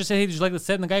I was just saying, hey, did you like the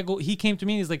set? And the guy he came to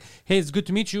me, and he's like, hey, it's good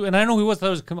to meet you. And I didn't know who he was. I thought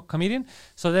he was a comedian.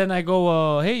 So then I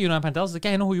go, hey, you know, I'm Pantelis. He's like,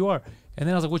 yeah, I know who you are. And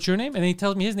then I was like, what's your name? And then he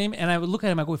tells me his name, and I would look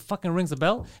at him, I go, it fucking rings a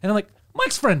bell. And I'm like,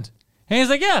 Mike's friend. And he's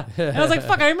like, yeah. And I was like,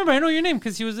 fuck, I remember, I know your name,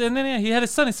 because he was, and then he had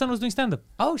his son. His son was doing stand up.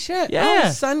 Oh shit! Yeah. Oh,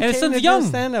 his son And his came son's to young. do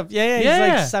stand up. Yeah, he's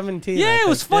like 17. Yeah, I it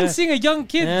was think. fun Yeah. seeing a young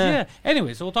kid. Yeah. Yeah.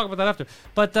 Anyway, so we'll talk about that after.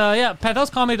 But yeah,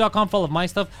 PantelisComedy.com for all of my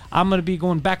stuff. I'm going to be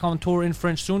going back on tour in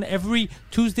French soon. Every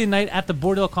Tuesday night at the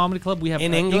Bordeaux Comedy Club, we have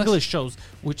In English? English shows,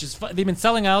 which is they've been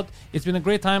selling out. It's been a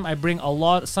great time. I bring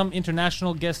some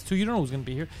international guests too. You don't know who's going to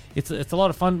be here. It's a lot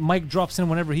of fun. Mike drops in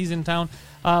whenever he's in town.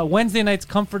 Wednesday nights,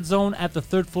 Comfort Zone at the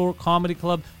Third Floor Comedy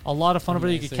Club. A lot of fun over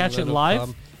there. You can Amazing catch it little live.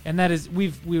 club. And that is,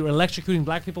 we're electrocuting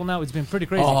black people now. It's been pretty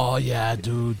crazy. Oh yeah,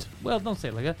 dude. Well, don't say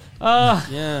it like that.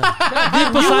 Yeah.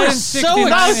 Deep You were Poseidon so 69,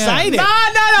 yeah. excited. No, You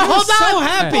were hold on. so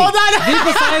happy. Hold on. Deep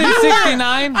Poseidon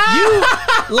 69.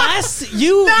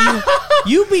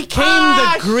 You became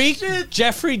Ah, the Greek shit.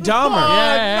 Jeffrey Dahmer.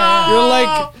 Yeah. You're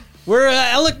like, we're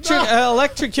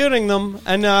electrocuting them,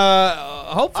 and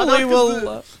hopefully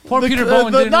we'll. Poor Peter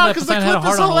Bowen didn't know that because the Poseidon had a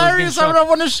clip is heart on while he was hilarious. getting I shot. don't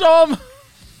want to show him.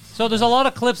 So there's a lot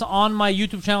of clips on my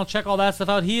YouTube channel. Check all that stuff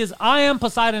out. He is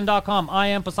IamPoseidon.com. I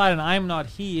am Poseidon. I am not.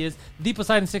 He is the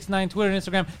Poseidon69, Twitter and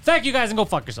Instagram. Thank you guys, and go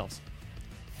fuck yourselves.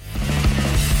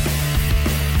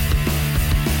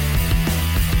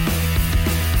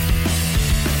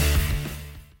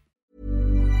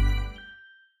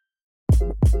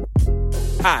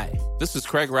 Hi, this is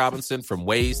Craig Robinson from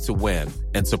Ways to Win,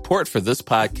 and support for this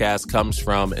podcast comes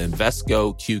from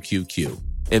Invesco QQQ.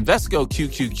 Invesco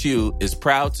QQQ is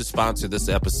proud to sponsor this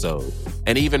episode,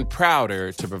 and even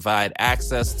prouder to provide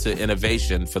access to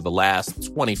innovation for the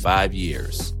last 25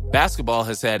 years. Basketball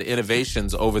has had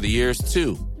innovations over the years,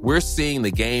 too. We're seeing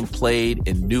the game played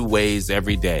in new ways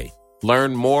every day.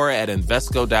 Learn more at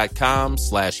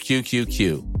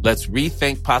Invesco.com/QQQ. Let's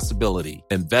rethink possibility.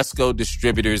 Invesco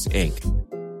Distributors, Inc.